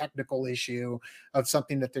just a technical issue of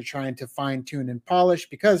something that they're trying to fine tune and polish,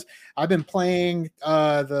 because I've been playing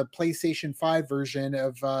the PlayStation 5 version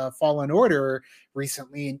of Fallen Order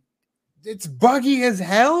recently, and it's buggy as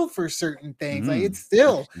hell for certain things. Like it's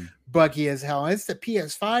still buggy as hell. It's the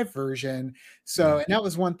PS5 version. So, and that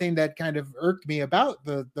was one thing that kind of irked me about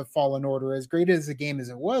the Fallen Order. As great as the game as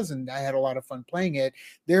it was, and I had a lot of fun playing it,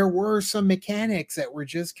 there were some mechanics that were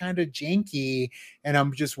just kind of janky. And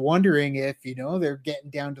I'm just wondering if, they're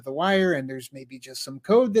getting down to the wire and there's maybe just some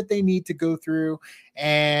code that they need to go through,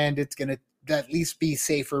 and it's going to at least be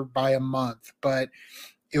safer by a month. But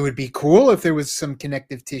it would be cool if there was some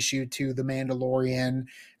connective tissue to The Mandalorian,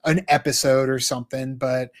 an episode or something.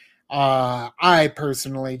 But I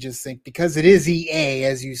personally just think, because it is EA,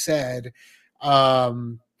 as you said,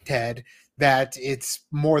 Ted, that it's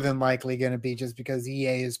more than likely going to be just because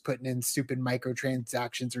EA is putting in stupid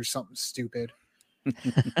microtransactions or something stupid.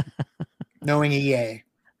 Knowing EA.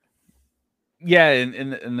 Yeah,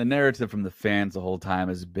 and the narrative from the fans the whole time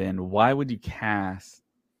has been, why would you cast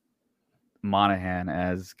Monahan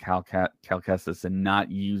as Cal Kestis and not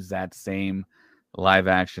use that same live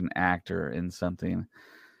action actor in something?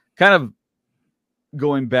 Kind of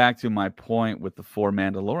going back to my point with the 4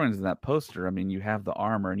 Mandalorians in that poster. I mean, you have the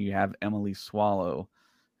armor and you have Emily Swallow,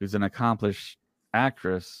 who's an accomplished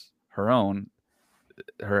actress.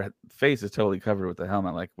 Her face is totally covered with the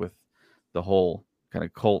helmet, like with the whole kind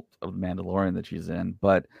of cult of the Mandalorian that she's in.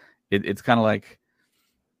 But it's kind of like,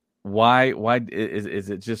 why is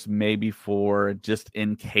it just maybe for just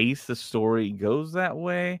in case the story goes that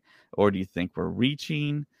way, or do you think we're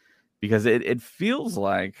reaching? Because it feels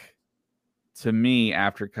like, to me,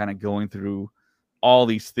 after kind of going through all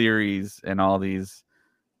these theories and all these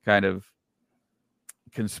kind of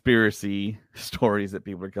conspiracy stories that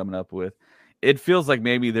people are coming up with, it feels like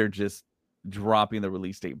maybe they're just dropping the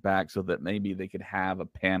release date back so that maybe they could have a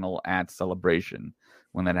panel at Celebration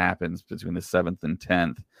when that happens between the 7th and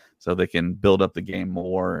 10th, so they can build up the game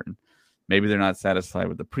more. And maybe they're not satisfied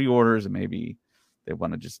with the pre-orders, and maybe they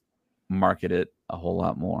want to just market it a whole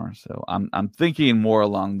lot more. So I'm thinking more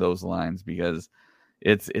along those lines, because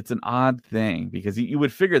it's an odd thing, because you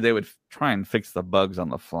would figure they would try and fix the bugs on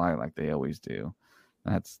the fly like they always do.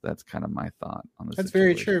 That's kind of my thought on this. That's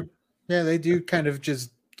very true. Yeah, they do kind of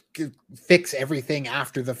just fix everything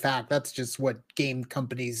after the fact. That's just what game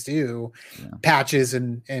companies do. Yeah. Patches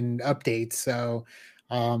and updates. So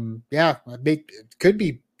it could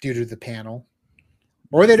be due to the panel,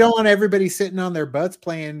 or they don't want everybody sitting on their butts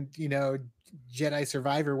playing Jedi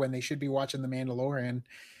Survivor when they should be watching The Mandalorian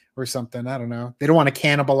or something. I don't know. They don't want to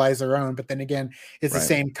cannibalize their own, but then again, it's the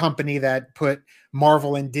same company that put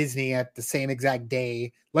Marvel and Disney at the same exact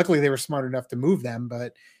day. Luckily they were smart enough to move them,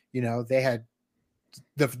 but they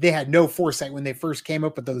had no foresight when they first came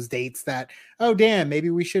up with those dates that, oh damn, maybe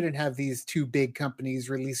we shouldn't have these two big companies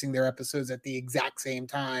releasing their episodes at the exact same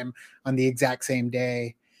time on the exact same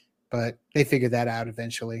day. But they figured that out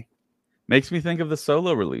eventually. Makes me think of the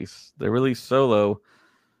Solo release. They released Solo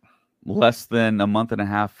less than a month and a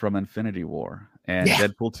half from Infinity War, and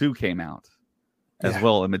Deadpool 2 came out as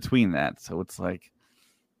well in between that. So it's like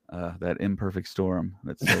that imperfect storm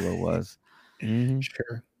that Solo was.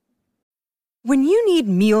 Sure. When you need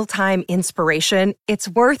mealtime inspiration, it's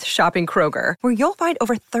worth shopping Kroger, where you'll find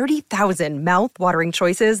over 30,000 mouth-watering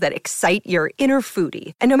choices that excite your inner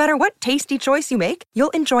foodie. And no matter what tasty choice you make,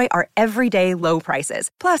 you'll enjoy our everyday low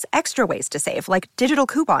prices, plus extra ways to save, like digital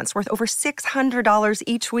coupons worth over $600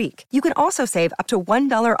 each week. You can also save up to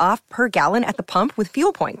 $1 off per gallon at the pump with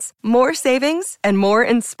fuel points. More savings and more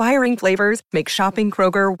inspiring flavors make shopping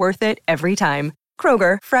Kroger worth it every time.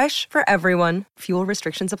 Kroger, fresh for everyone. Fuel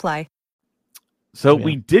restrictions apply. So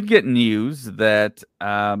we did get news that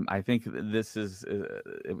I think this is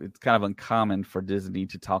it's kind of uncommon for Disney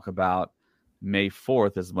to talk about May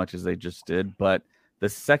 4th as much as they just did, but the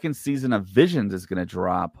second season of Visions is going to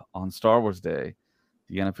drop on Star Wars Day,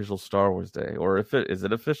 the unofficial Star Wars Day, or is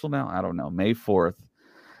it official now? I don't know. May 4th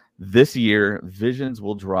this year, Visions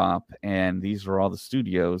will drop, and these are all the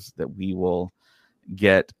studios that we will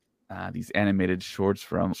get these animated shorts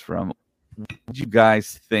from. What do you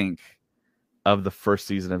guys think of the first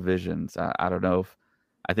season of Visions? I don't know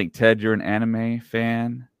I think, Ted, you're an anime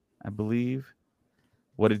fan, I believe.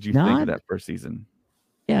 What did you think of that first season?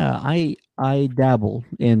 Yeah, I dabble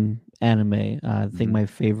in anime. I think my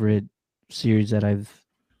favorite series that I've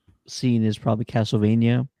seen is probably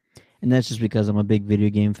Castlevania, and that's just because I'm a big video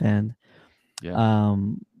game fan. Yeah.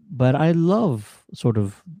 But I love sort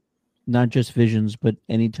of not just Visions, but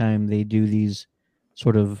anytime they do these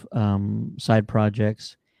sort of side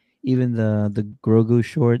projects. Even the Grogu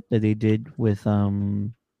short that they did with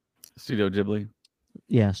Studio Ghibli.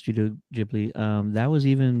 Yeah, Studio Ghibli. That was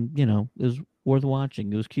even, it was worth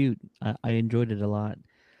watching. It was cute. I enjoyed it a lot.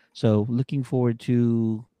 So looking forward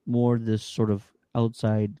to more of this sort of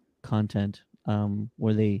outside content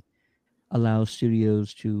where they allow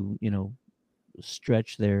studios to,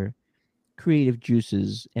 stretch their creative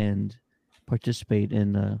juices and participate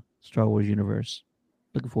in the Star Wars universe.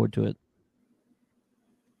 Looking forward to it.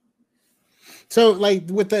 So, like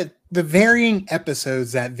with the the varying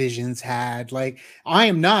episodes that Visions had. Like, I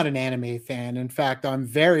am not an anime fan. In fact, I'm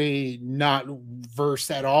very not versed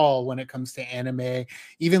at all when it comes to anime.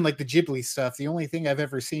 Even like the Ghibli stuff, the only thing I've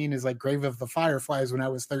ever seen is like Grave of the Fireflies when I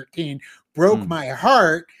was 13. Broke my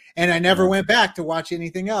heart, and I never went back to watch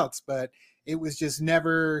anything else. But it was just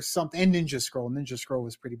never something. And Ninja Scroll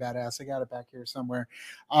was pretty badass. I got it back here somewhere.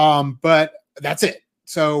 But that's it.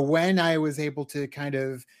 So when I was able to kind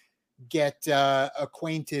of get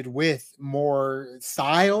acquainted with more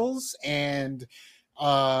styles and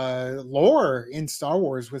lore in Star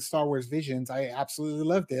Wars with Star Wars Visions, I absolutely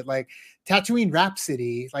loved it. Like Tatooine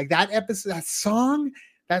Rhapsody, like that episode,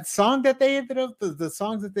 that song that they ended up, the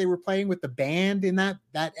songs that they were playing with the band in that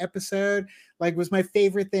episode, like was my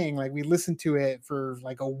favorite thing. Like we listened to it for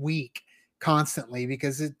like a week constantly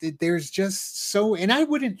because there's just so, and I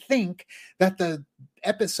wouldn't think that the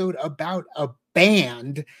episode about a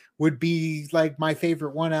band would be like my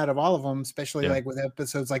favorite one out of all of them, especially like with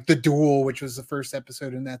episodes like The Duel, which was the first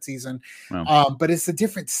episode in that season. But it's the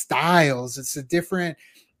different styles, it's a different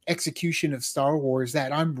execution of Star Wars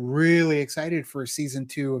that I'm really excited for season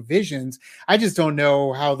 2 of Visions. I just don't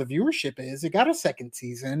know how the viewership is. It got a second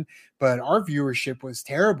season, but our viewership was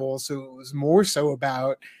terrible. So it was more so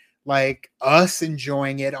about like us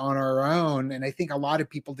enjoying it on our own. And I think a lot of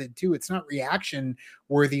people did too. It's not reaction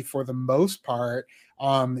worthy for the most part.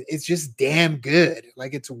 It's just damn good.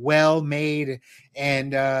 Like it's well made.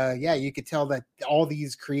 And you could tell that all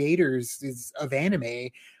these creators of anime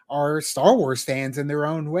are Star Wars fans in their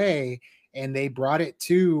own way. And they brought it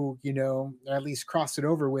to, or at least crossed it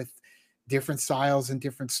over with different styles and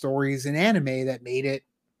different stories in anime that made it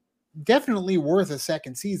definitely worth a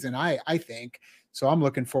second season, I think. So I'm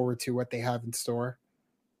looking forward to what they have in store.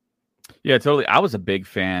 Yeah, totally. I was a big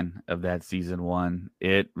fan of that season 1.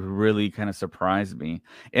 It really kind of surprised me.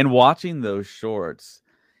 And watching those shorts,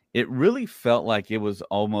 it really felt like it was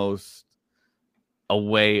almost a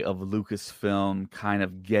way of Lucasfilm kind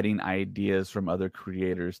of getting ideas from other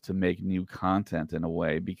creators to make new content in a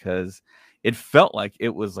way, because it felt like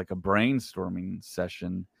it was like a brainstorming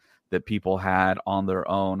session that people had on their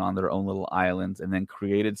own little islands, and then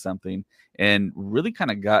created something and really kind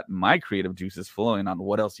of got my creative juices flowing on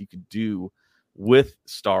what else you could do with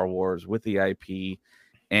Star Wars, with the IP.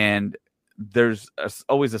 And there's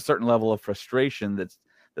always a certain level of frustration that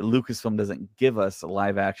Lucasfilm doesn't give us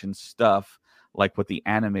live action stuff like what the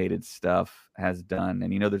animated stuff has done.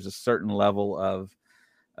 And, there's a certain level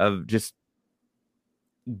of just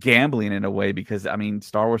gambling in a way, because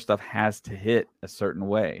Star Wars stuff has to hit a certain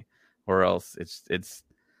way, or else it's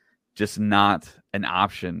just not an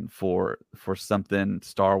option for something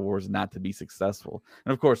Star Wars not to be successful.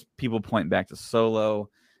 And of course, people point back to Solo,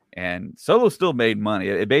 and Solo still made money.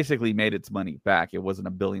 It basically made its money back. It wasn't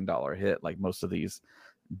 $1 billion hit like most of these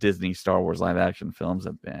Disney Star Wars live action films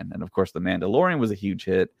have been. And of course, The Mandalorian was a huge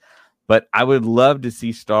hit, but I would love to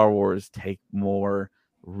see Star Wars take more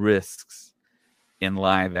risks in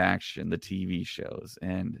live action, the TV shows.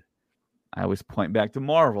 And I always point back to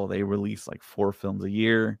Marvel. They release like 4 films a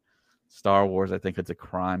year. Star Wars, I think it's a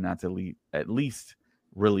crime not to at least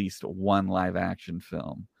release 1 live action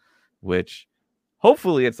film, which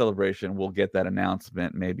hopefully at Celebration we'll get that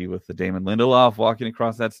announcement, maybe with the Damon Lindelof walking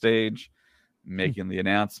across that stage, making the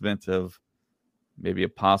announcement of maybe a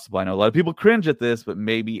possible, I know a lot of people cringe at this, but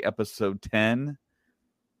maybe episode 10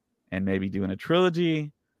 and maybe doing a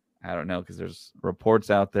trilogy. I don't know, because there's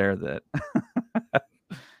reports out there that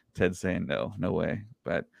Ted's saying no way.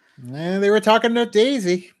 But they were talking to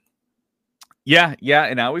Daisy. Yeah,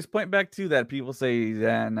 and I always point back to that. People say,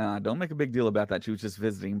 nah, don't make a big deal about that. She was just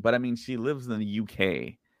visiting. But she lives in the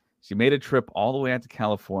UK. She made a trip all the way out to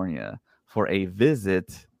California for a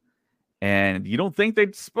visit. And you don't think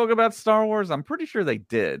they spoke about Star Wars? I'm pretty sure they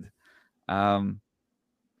did. And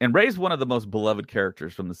Rey's one of the most beloved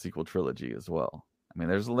characters from the sequel trilogy as well.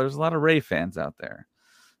 There's a lot of Rey fans out there.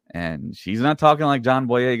 And she's not talking like John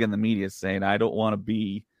Boyega in the media saying, I don't want to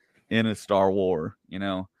be in a Star War.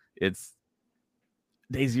 It's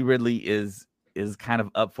Daisy Ridley is kind of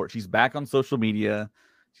up for it. She's back on social media.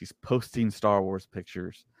 She's posting Star Wars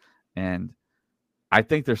pictures. And I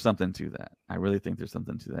think there's something to that. I really think there's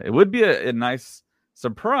something to that. It would be a nice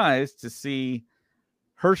surprise to see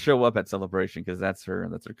her show up at Celebration, because that's her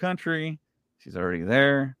country. She's already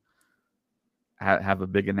there. Have a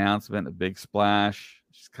big announcement, a big splash.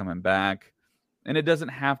 She's coming back. And it doesn't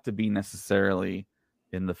have to be necessarily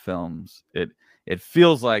in the films. It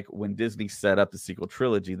feels like when Disney set up the sequel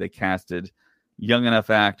trilogy, they casted young enough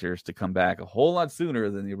actors to come back a whole lot sooner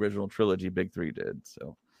than the original trilogy Big 3 did.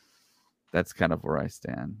 So that's kind of where I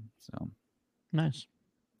stand. So nice.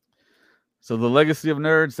 So the Legacy of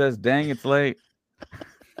Nerds says, "Dang, it's late."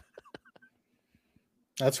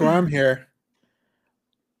 That's why I'm here.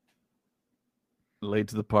 Late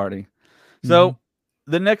to the party. So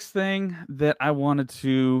the next thing that I wanted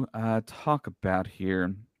to talk about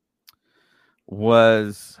here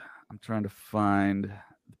was, I'm trying to find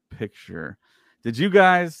the picture. Did you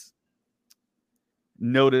guys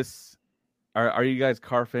notice? Are you guys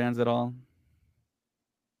car fans at all?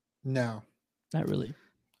 No, Not really.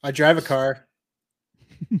 I drive a car.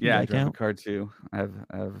 Yeah, I That drive a count? car too. I have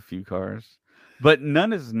a few cars, but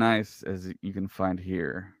none as nice as you can find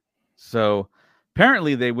here. So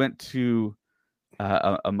apparently they went to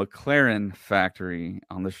a McLaren factory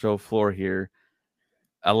on the show floor here,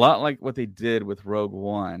 a lot like what they did with Rogue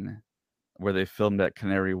One, where they filmed at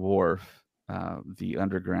Canary Wharf, the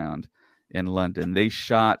underground in London. They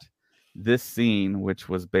shot this scene, which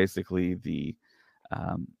was basically the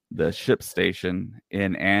ship station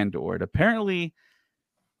in Andor. And apparently,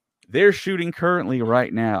 they're shooting currently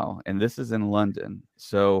right now, and this is in London.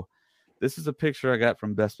 So this is a picture I got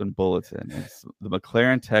from Bespin Bulletin. It's the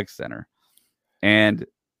McLaren Tech Center. And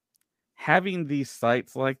having these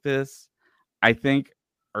sites like this, I think,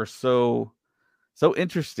 are so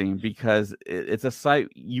interesting because it's a site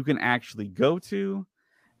you can actually go to.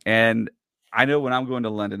 And I know when I'm going to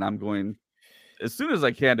London, I'm going as soon as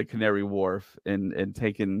I can to Canary Wharf and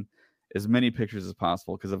taking as many pictures as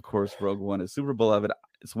possible because, of course, Rogue One is super beloved.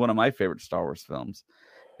 It's one of my favorite Star Wars films.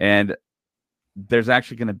 And there's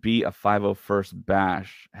actually going to be a 501st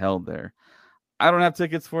Bash held there. I don't have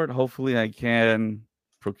tickets for it. Hopefully I can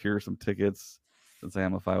procure some tickets since I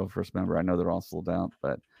am a 501st member. I know they're all sold out,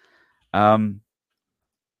 but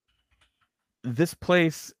this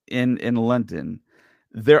place in London,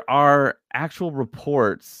 there are actual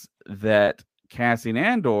reports that Cassian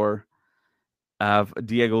Andor of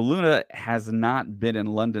Diego Luna has not been in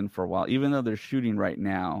London for a while, even though they're shooting right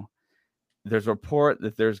now. There's a report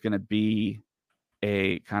that there's going to be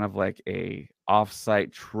a kind of like a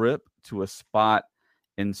off-site trip to a spot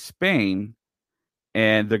in Spain,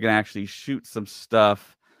 and they're going to actually shoot some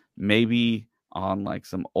stuff, maybe on like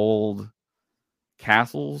some old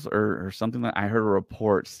castles or something. That I heard a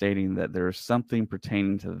report stating that there's something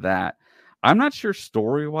pertaining to that. I'm not sure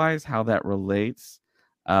story-wise how that relates,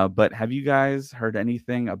 but have you guys heard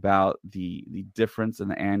anything about the difference in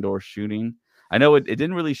the Andor shooting? I know it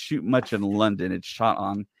didn't really shoot much in London. It shot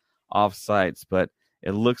on off sites, but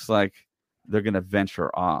it looks like they're going to venture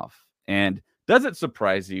off. And does it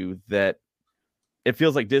surprise you that it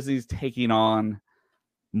feels like Disney's taking on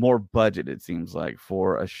more budget, it seems like,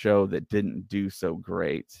 for a show that didn't do so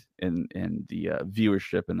great in the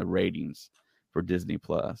viewership and the ratings for Disney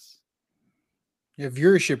Plus? Yeah,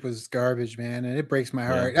 viewership was garbage, man, and it breaks my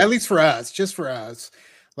Yeah. heart. At least for us, just for us.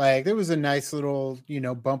 Like there was a nice little,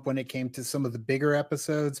 bump when it came to some of the bigger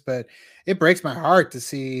episodes, but it breaks my heart to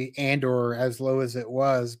see Andor as low as it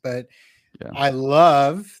was. But Yeah. I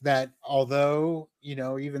love that although,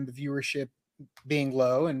 even the viewership being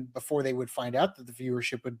low, and before they would find out that the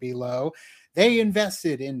viewership would be low, they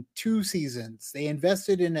invested in 2 seasons. They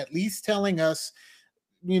invested in at least telling us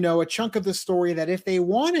a chunk of the story that if they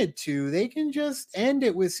wanted to, they can just end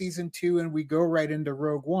it with season 2 and we go right into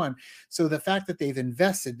Rogue One. So the fact that they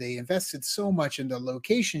invested so much into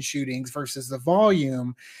location shootings versus the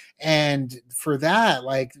volume. And for that,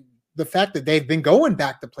 like the fact that they've been going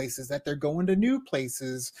back to places, that they're going to new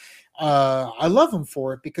places, I love them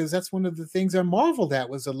for it because that's one of the things I marveled at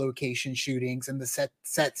was the location shootings and the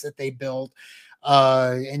sets that they built.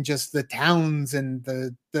 And just the towns and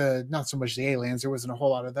the not so much the aliens. There wasn't a whole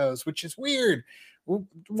lot of those, which is weird.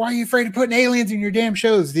 Why are you afraid of putting aliens in your damn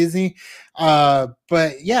shows, Disney?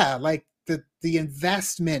 But yeah, like the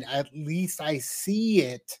investment, at least I see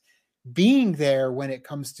it being there when it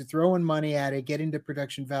comes to throwing money at it, getting the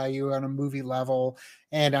production value on a movie level.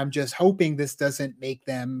 And I'm just hoping this doesn't make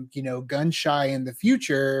them, gun shy in the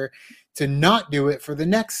future to not do it for the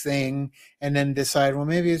next thing and then decide, well,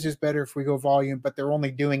 maybe it's just better if we go volume, but they're only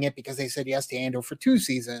doing it because they said yes to Andor for 2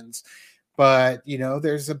 seasons. But,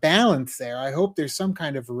 there's a balance there. I hope there's some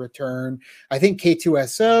kind of a return. I think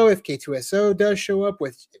K2SO, if K2SO does show up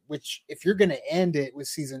with, which if you're going to end it with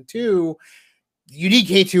season 2, you need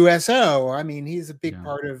K2SO. I mean, he's a big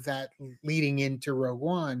part of that leading into Rogue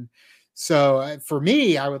One. So for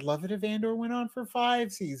me, I would love it if Andor went on for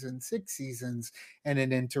 5 seasons, 6 seasons, and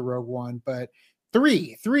then into Rogue One. But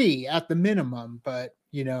three at the minimum. But,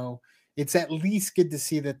 it's at least good to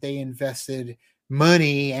see that they invested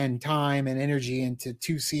money and time and energy into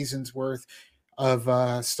 2 seasons worth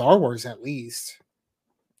of Star Wars, at least.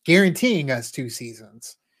 Guaranteeing us 2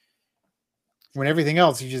 seasons. When everything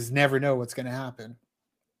else, you just never know what's going to happen.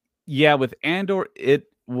 Yeah, with Andor, it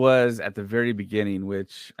was at the very beginning,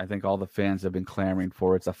 which I think all the fans have been clamoring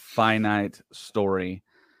for. It's a finite story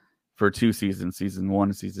for 2 seasons, season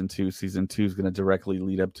 1, season 2. Season 2 is going to directly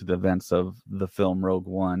lead up to the events of the film Rogue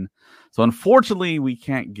One. So unfortunately, we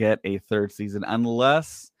can't get a third season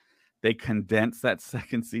unless they condense that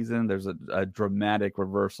second season. There's a dramatic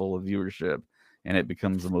reversal of viewership, and it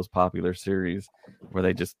becomes the most popular series where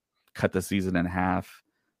they just cut the season in half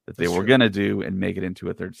that they were going to do and make it into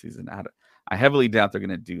a third season. I heavily doubt they're going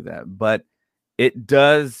to do that, but it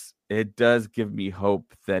does give me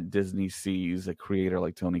hope that Disney sees a creator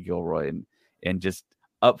like Tony Gilroy and just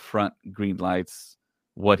upfront green lights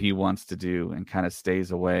what he wants to do and kind of stays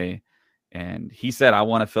away. And he said, I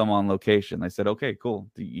want to film on location. I said, okay, cool.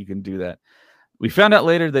 You can do that. We found out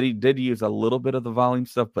later that he did use a little bit of the volume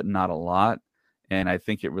stuff, but not a lot. And I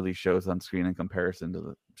think it really shows on screen in comparison to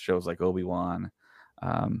the shows like Obi-Wan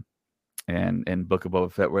and Book of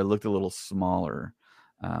Boba Fett, where it looked a little smaller.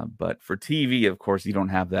 But for TV, of course, you don't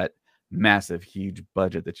have that massive, huge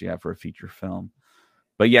budget that you have for a feature film.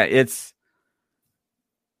 But yeah,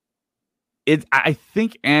 I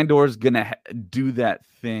think Andor's gonna do that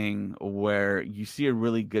thing where you see a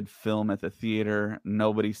really good film at the theater,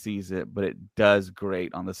 nobody sees it, but it does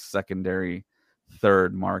great on the secondary,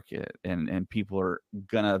 third market, and people are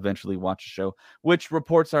gonna eventually watch the show, which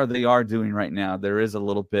reports are they are doing right now. There is a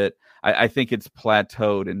little bit. I think it's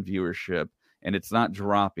plateaued in viewership, and it's not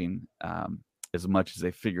dropping as much as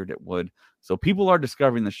they figured it would. So people are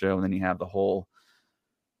discovering the show, and then you have the whole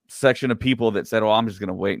section of people that said, oh, I'm just going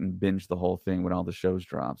to wait and binge the whole thing when all the shows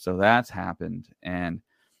drop. So that's happened. And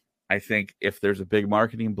I think if there's a big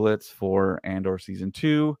marketing blitz for Andor season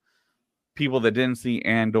 2, people that didn't see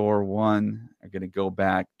Andor 1 are going to go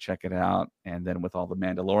back, check it out. And then with all the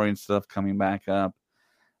Mandalorian stuff coming back up,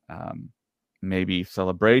 maybe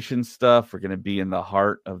Celebration stuff are going to be in the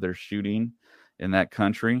heart of their shooting in that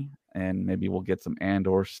country. And maybe we'll get some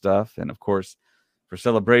Andor stuff. And of course, for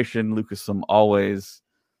Celebration, Lucasfilm always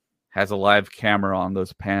has a live camera on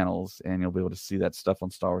those panels, and you'll be able to see that stuff on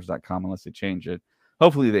StarWars.com unless they change it.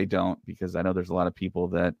 Hopefully they don't, because I know there's a lot of people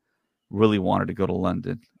that really wanted to go to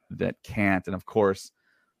London that can't. And of course,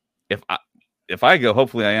 if I go,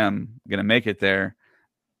 hopefully I am going to make it there.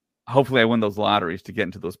 Hopefully I win those lotteries to get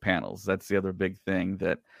into those panels. That's the other big thing,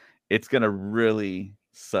 that it's going to really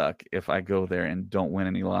suck if I go there and don't win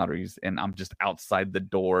any lotteries and I'm just outside the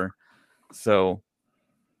door. So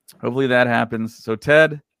hopefully that happens. So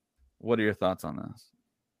Ted, what are your thoughts on this?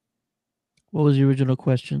 What was the original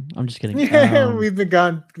question? I'm just kidding. Yeah, we've been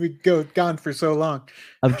gone for so long.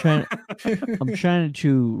 I'm trying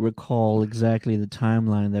to recall exactly the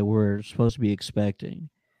timeline that we're supposed to be expecting.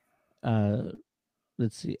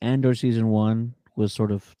 Let's see. Andor season 1 was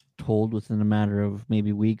sort of told within a matter of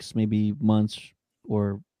maybe weeks, maybe months,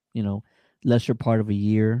 or lesser part of a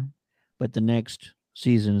year. But the next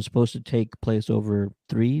season is supposed to take place over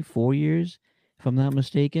 3-4 years, if I'm not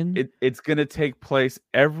mistaken. It's going to take place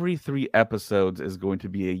every 3 episodes is going to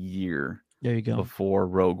be a year. There you go. Before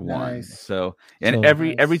Rogue One. Nice. So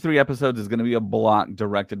every 3 episodes is going to be a block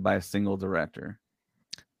directed by a single director.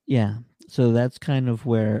 Yeah. So that's kind of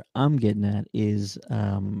where I'm getting at is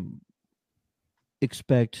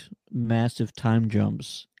expect massive time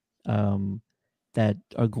jumps that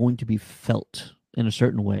are going to be felt in a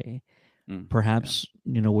certain way. Perhaps,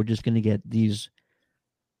 we're just going to get these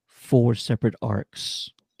 4 separate arcs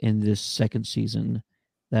in this second season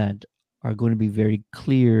that are going to be very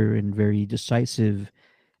clear and very decisive,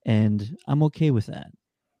 and I'm okay with that.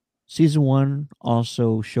 Season 1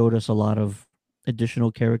 also showed us a lot of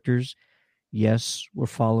additional characters. Yes, we're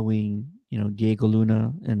following, Diego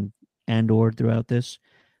Luna and Andor throughout this,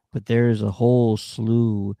 but there is a whole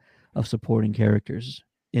slew of supporting characters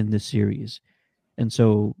in this series. And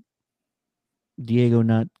so Diego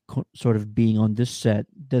not sort of being on this set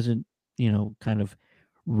doesn't, kind of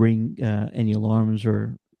ring any alarms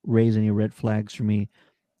or raise any red flags for me,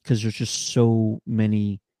 because there's just so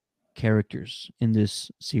many characters in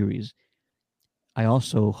this series. I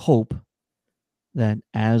also hope that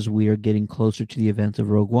as we are getting closer to the events of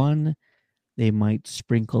Rogue One, they might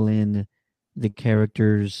sprinkle in the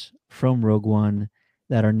characters from Rogue One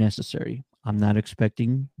that are necessary. I'm not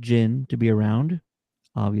expecting Jyn to be around,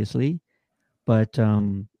 obviously, but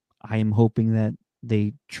I am hoping that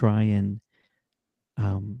they try and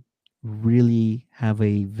really have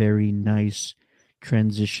a very nice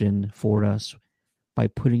transition for us by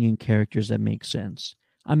putting in characters that make sense.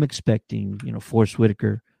 I'm expecting, Forrest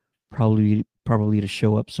Whitaker probably to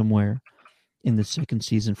show up somewhere in the second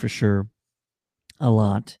season for sure, a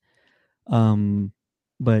lot.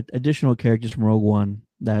 But additional characters from Rogue One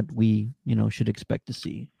that we, should expect to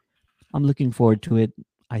see. I'm looking forward to it.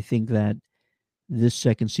 I think that this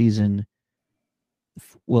second season,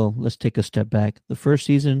 well, let's take a step back. The first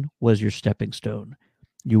season was your stepping stone.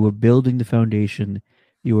 You were building the foundation,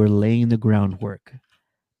 you were laying the groundwork,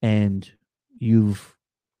 and you've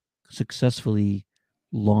successfully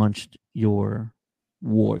launched your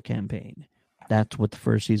war campaign. That's what the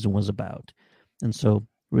first season was about. And so,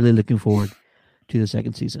 really looking forward to the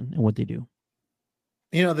second season and what they do.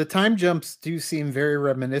 You know, the time jumps do seem very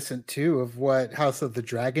reminiscent too of what House of the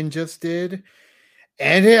Dragon just did.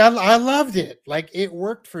 And I loved it. Like, it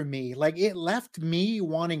worked for me. Like, it left me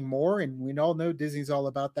wanting more. And we all know Disney's all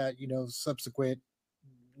about that, you know, subsequent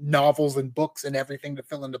novels and books and everything to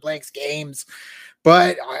fill in the blanks, games.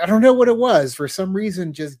 But I don't know what it was. For some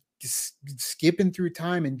reason, just skipping through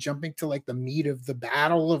time and jumping to like the meat of the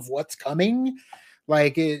battle of what's coming.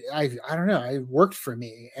 Like, I don't know. It worked for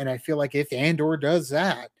me. And I feel like if Andor does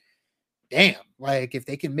that, damn, like if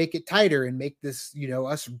they can make it tighter and make this, you know,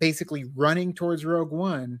 us basically running towards Rogue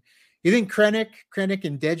One, you think Krennic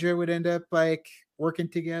and Dedra would end up like working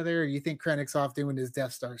together? Or you think Krennic's off doing his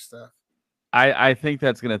Death Star stuff? I think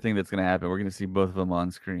that's gonna happen. We're gonna see both of them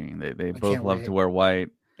on screen. They both love to wear white.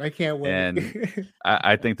 I can't wait. And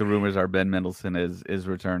I think the rumors are Ben Mendelsohn is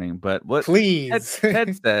returning. But what please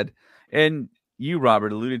Ted said, and you,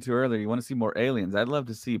 Robert, alluded to earlier, you want to see more aliens. I'd love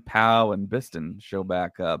to see Pow and Biston show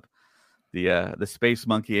back up. The space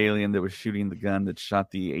monkey alien that was shooting the gun that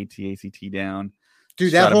shot the AT-ACT down.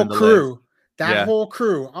 Dude, that whole crew. Whole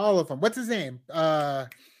crew, all of them. What's his name?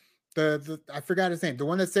 The I forgot his name. The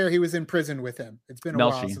one that's there, he was in prison with him. It's been a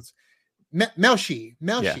while since Melshi.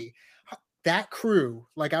 Yeah. That crew,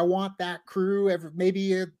 like I want that crew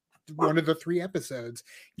maybe one of the 3 episodes.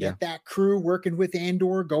 Get that crew working with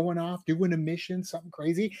Andor, going off, doing a mission, something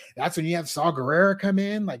crazy. That's when you have Saw Gerrera come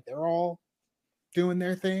in, like they're all doing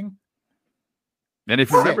their thing. And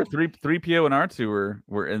if you remember, 3PO and R2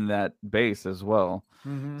 were in that base as well.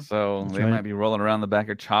 Mm-hmm. So they might be rolling around the back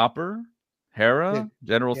of Chopper, Hera,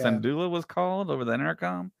 General Syndulla was called over the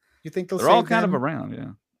intercom. You think they're all kind of around?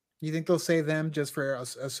 Yeah. You think they'll save them just for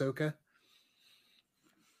Ahsoka?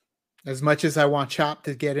 As much as I want Chop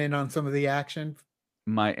to get in on some of the action?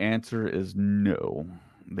 My answer is no.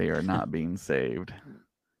 They are not being saved.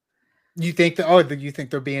 You think you think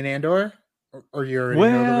they're being Andor? Or you're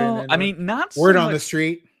well, I mean, not word on the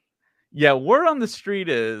street. Yeah, word on the street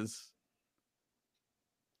is,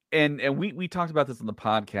 and we talked about this on the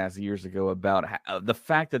podcast years ago about the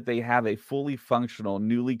fact that they have a fully functional,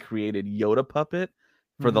 newly created Yoda puppet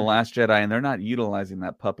for The Last Jedi, and they're not utilizing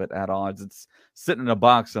that puppet at all. It's sitting in a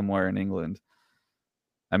box somewhere in England.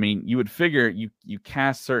 I mean, you would figure you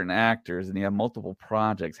cast certain actors and you have multiple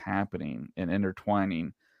projects happening and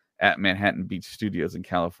intertwining at Manhattan Beach Studios in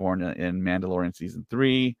California in Mandalorian Season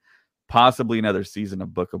 3, possibly another season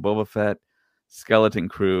of Book of Boba Fett, Skeleton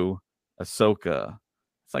Crew, Ahsoka.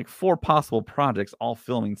 It's like 4 possible projects all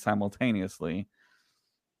filming simultaneously.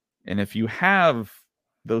 And if you have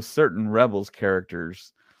those certain Rebels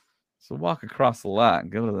characters, so walk across the lot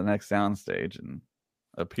and go to the next soundstage and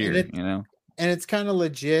appear, you know? And it's kind of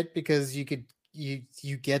legit because you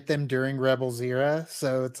get them during Rebels era.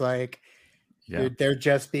 So it's like, they're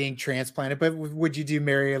just being transplanted. But would you do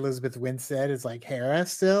Mary Elizabeth Winstead as like Hera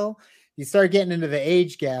still? You start getting into the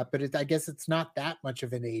age gap, but I guess it's not that much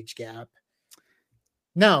of an age gap.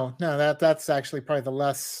 No, that's actually probably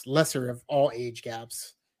the lesser of all age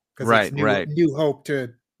gaps. Right. New Hope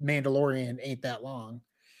to Mandalorian ain't that long.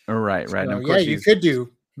 Right. So, and of course you could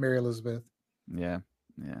do Mary Elizabeth. Yeah.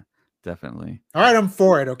 Definitely. All right, I'm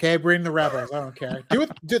for it. Okay, bring the Rebels. I don't care.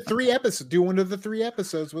 Do 3 episodes. Do one of the 3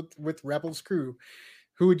 episodes with Rebels crew.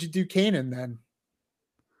 Who would you do Kanan then?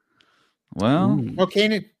 Well,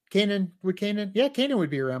 Kanan would Kanan. Yeah, Kanan would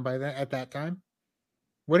be around by that at that time,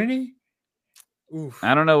 wouldn't he? Oof.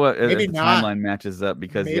 I don't know what maybe the timeline matches up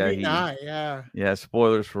because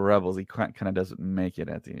spoilers for Rebels. He kind of doesn't make it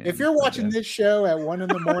at the end. If you're watching this show at 1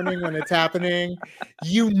 a.m. when it's happening,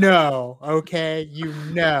 you know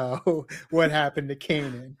what happened to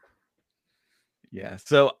Kanan. Yeah,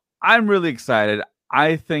 so I'm really excited.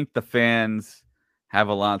 I think the fans have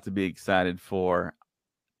a lot to be excited for.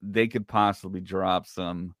 They could possibly drop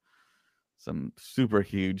some super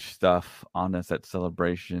huge stuff on us at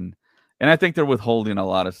Celebration. And I think they're withholding a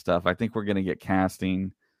lot of stuff. I think we're going to get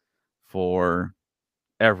casting for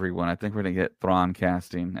everyone. I think we're going to get Thrawn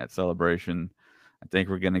casting at Celebration. I think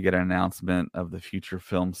we're going to get an announcement of the future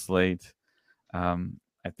film slate. I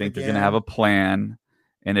think they're going to have a plan.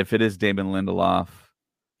 And if it is Damon Lindelof,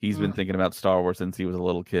 he's been thinking about Star Wars since he was a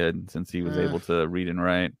little kid, since he was able to read and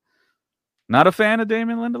write. Not a fan of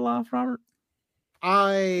Damon Lindelof, Robert?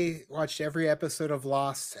 I watched every episode of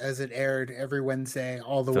Lost as it aired every Wednesday,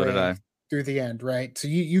 all the So did way I. through the end. Right. So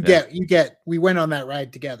you Yeah. get. We went on that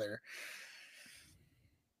ride together.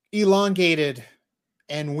 Elongated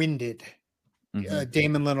and winded. Mhm.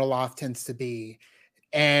 Damon Lindelof tends to be.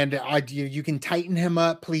 And you can tighten him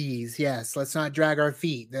up, please. Yes, let's not drag our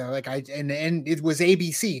feet. And it was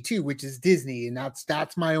ABC too, which is Disney, and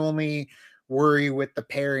that's my only worry with the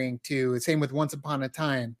pairing too. Same with Once Upon a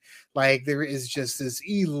Time. Like there is just this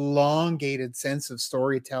elongated sense of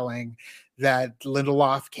storytelling that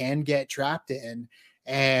Lindelof can get trapped in,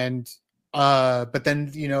 and but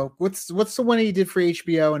then what's the one he did for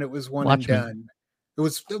HBO, and it was one Watchmen. and done. It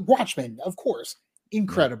was Watchmen, of course.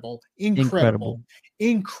 Incredible.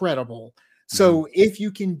 So if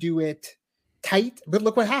you can do it tight, but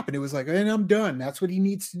look what happened. It was like, and I'm done. That's what he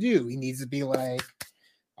needs to do. He needs to be like,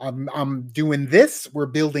 I'm doing this, we're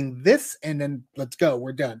building this, and then let's go.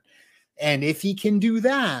 We're done. And if he can do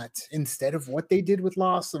that instead of what they did with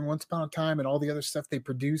Lost and Once Upon a Time and all the other stuff they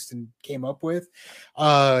produced and came up with,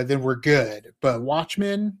 then we're good. But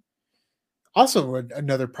Watchmen, also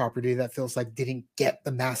another property that feels like didn't get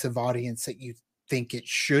the massive audience that you think it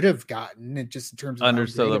should have gotten, and just in terms of Under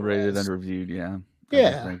celebrated, under reviewed. Yeah.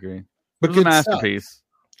 Yeah. I agree. But It was a good stuff. masterpiece.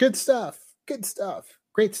 Good stuff.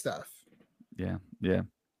 Great stuff. Yeah. Yeah.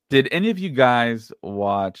 Did any of you guys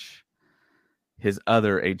watch his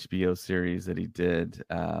other HBO series that he did,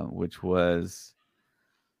 which was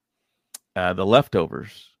The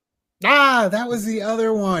Leftovers? That was the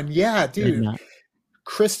other one. Yeah, Did dude. not.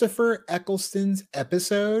 Christopher Eccleston's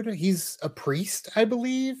episode. He's a priest, I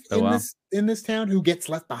believe, Oh, wow. in this town who gets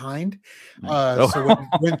left behind. Oh. So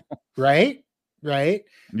when right.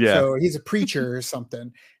 Yeah. So he's a preacher or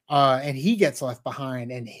something. And he gets left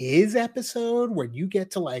behind. And his episode, where you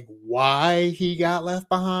get to like why he got left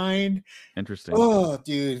behind. Interesting. Oh,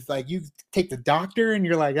 dude, it's like you take the doctor and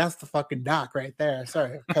you're like, that's the fucking doc right there.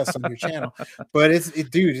 Sorry, I cussed on your channel. But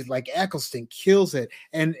dude, it's like Eccleston kills it.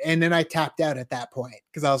 And then I tapped out at that point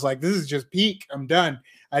because I was like, this is just peak. I'm done.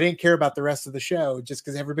 I didn't care about the rest of the show just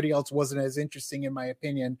because everybody else wasn't as interesting, in my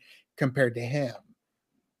opinion, compared to him.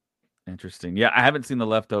 Interesting. Yeah, I haven't seen The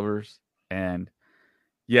Leftovers, and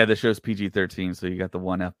yeah, the show's PG-13, so you got the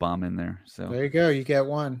one F-bomb in there. So There you go. You get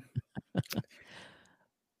one.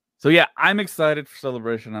 So yeah, I'm excited for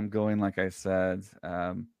Celebration. I'm going, like I said.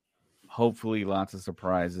 Hopefully lots of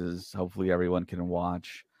surprises. Hopefully everyone can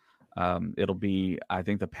watch. It'll be, I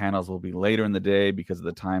think the panels will be later in the day because of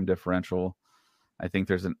the time differential. I think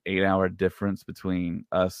there's an 8-hour difference between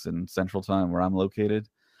us and Central Time where I'm located.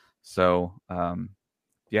 So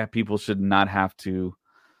yeah, people should not have to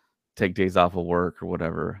take days off of work or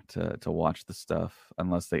whatever to watch the stuff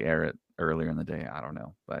unless they air it earlier in the day. I don't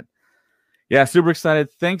know. But yeah, super excited.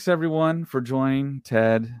 Thanks everyone for joining.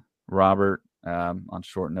 Ted, Robert, on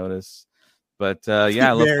short notice. But yeah,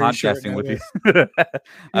 I love Very podcasting with you.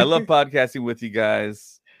 I love podcasting with you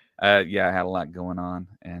guys. Yeah, I had a lot going on.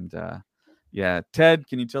 And yeah, Ted,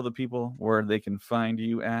 can you tell the people where they can find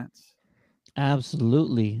you at?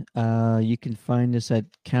 Absolutely. You can find us at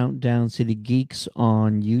Countdown City Geeks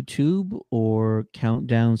on YouTube or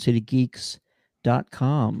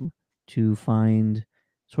countdowncitygeeks.com to find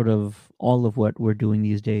sort of all of what we're doing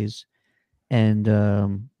these days. And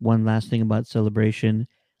one last thing about Celebration,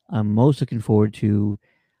 I'm most looking forward to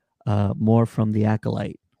more from The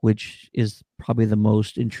Acolyte, which is probably the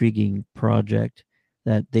most intriguing project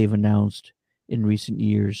that they've announced in recent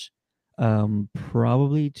years.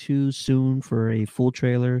 Probably too soon for a full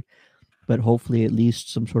trailer, but hopefully at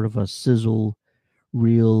least some sort of a sizzle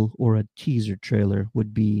reel or a teaser trailer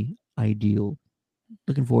would be ideal.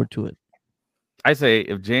 Looking forward to it. I say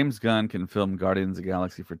if James Gunn can film Guardians of the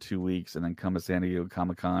Galaxy for 2 weeks and then come to San Diego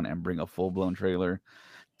Comic-Con and bring a full-blown trailer,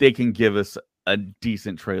 they can give us a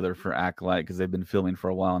decent trailer for Acolyte because they've been filming for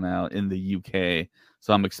a while now in the UK.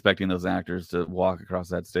 So I'm expecting those actors to walk across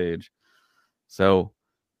that stage. So,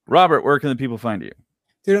 Robert, where can the people find you?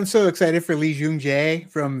 Dude, I'm so excited for Lee Jung Jae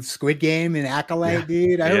from Squid Game and Acolyte,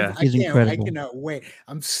 dude. I He's incredible. I cannot wait.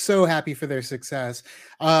 I'm so happy for their success.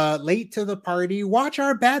 Late to the party. Watch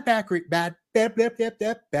our Bad Batch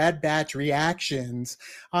reactions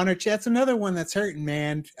on our chat. That's another one that's hurting,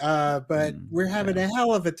 man. But we're having a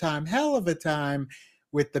hell of a time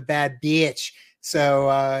with the Bad Bitch.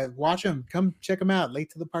 So watch them. Come check them out.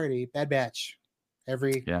 Late to the party. Bad Batch.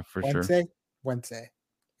 Every Wednesday.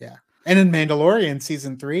 Yeah. And in Mandalorian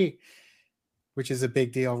season 3, which is a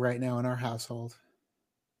big deal right now in our household.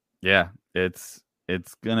 Yeah, it's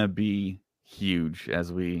gonna be huge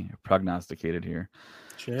as we prognosticated here.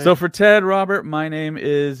 Sure. So for Ted, Robert, my name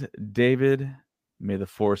is David. May the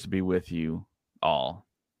force be with you all.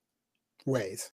 Ways.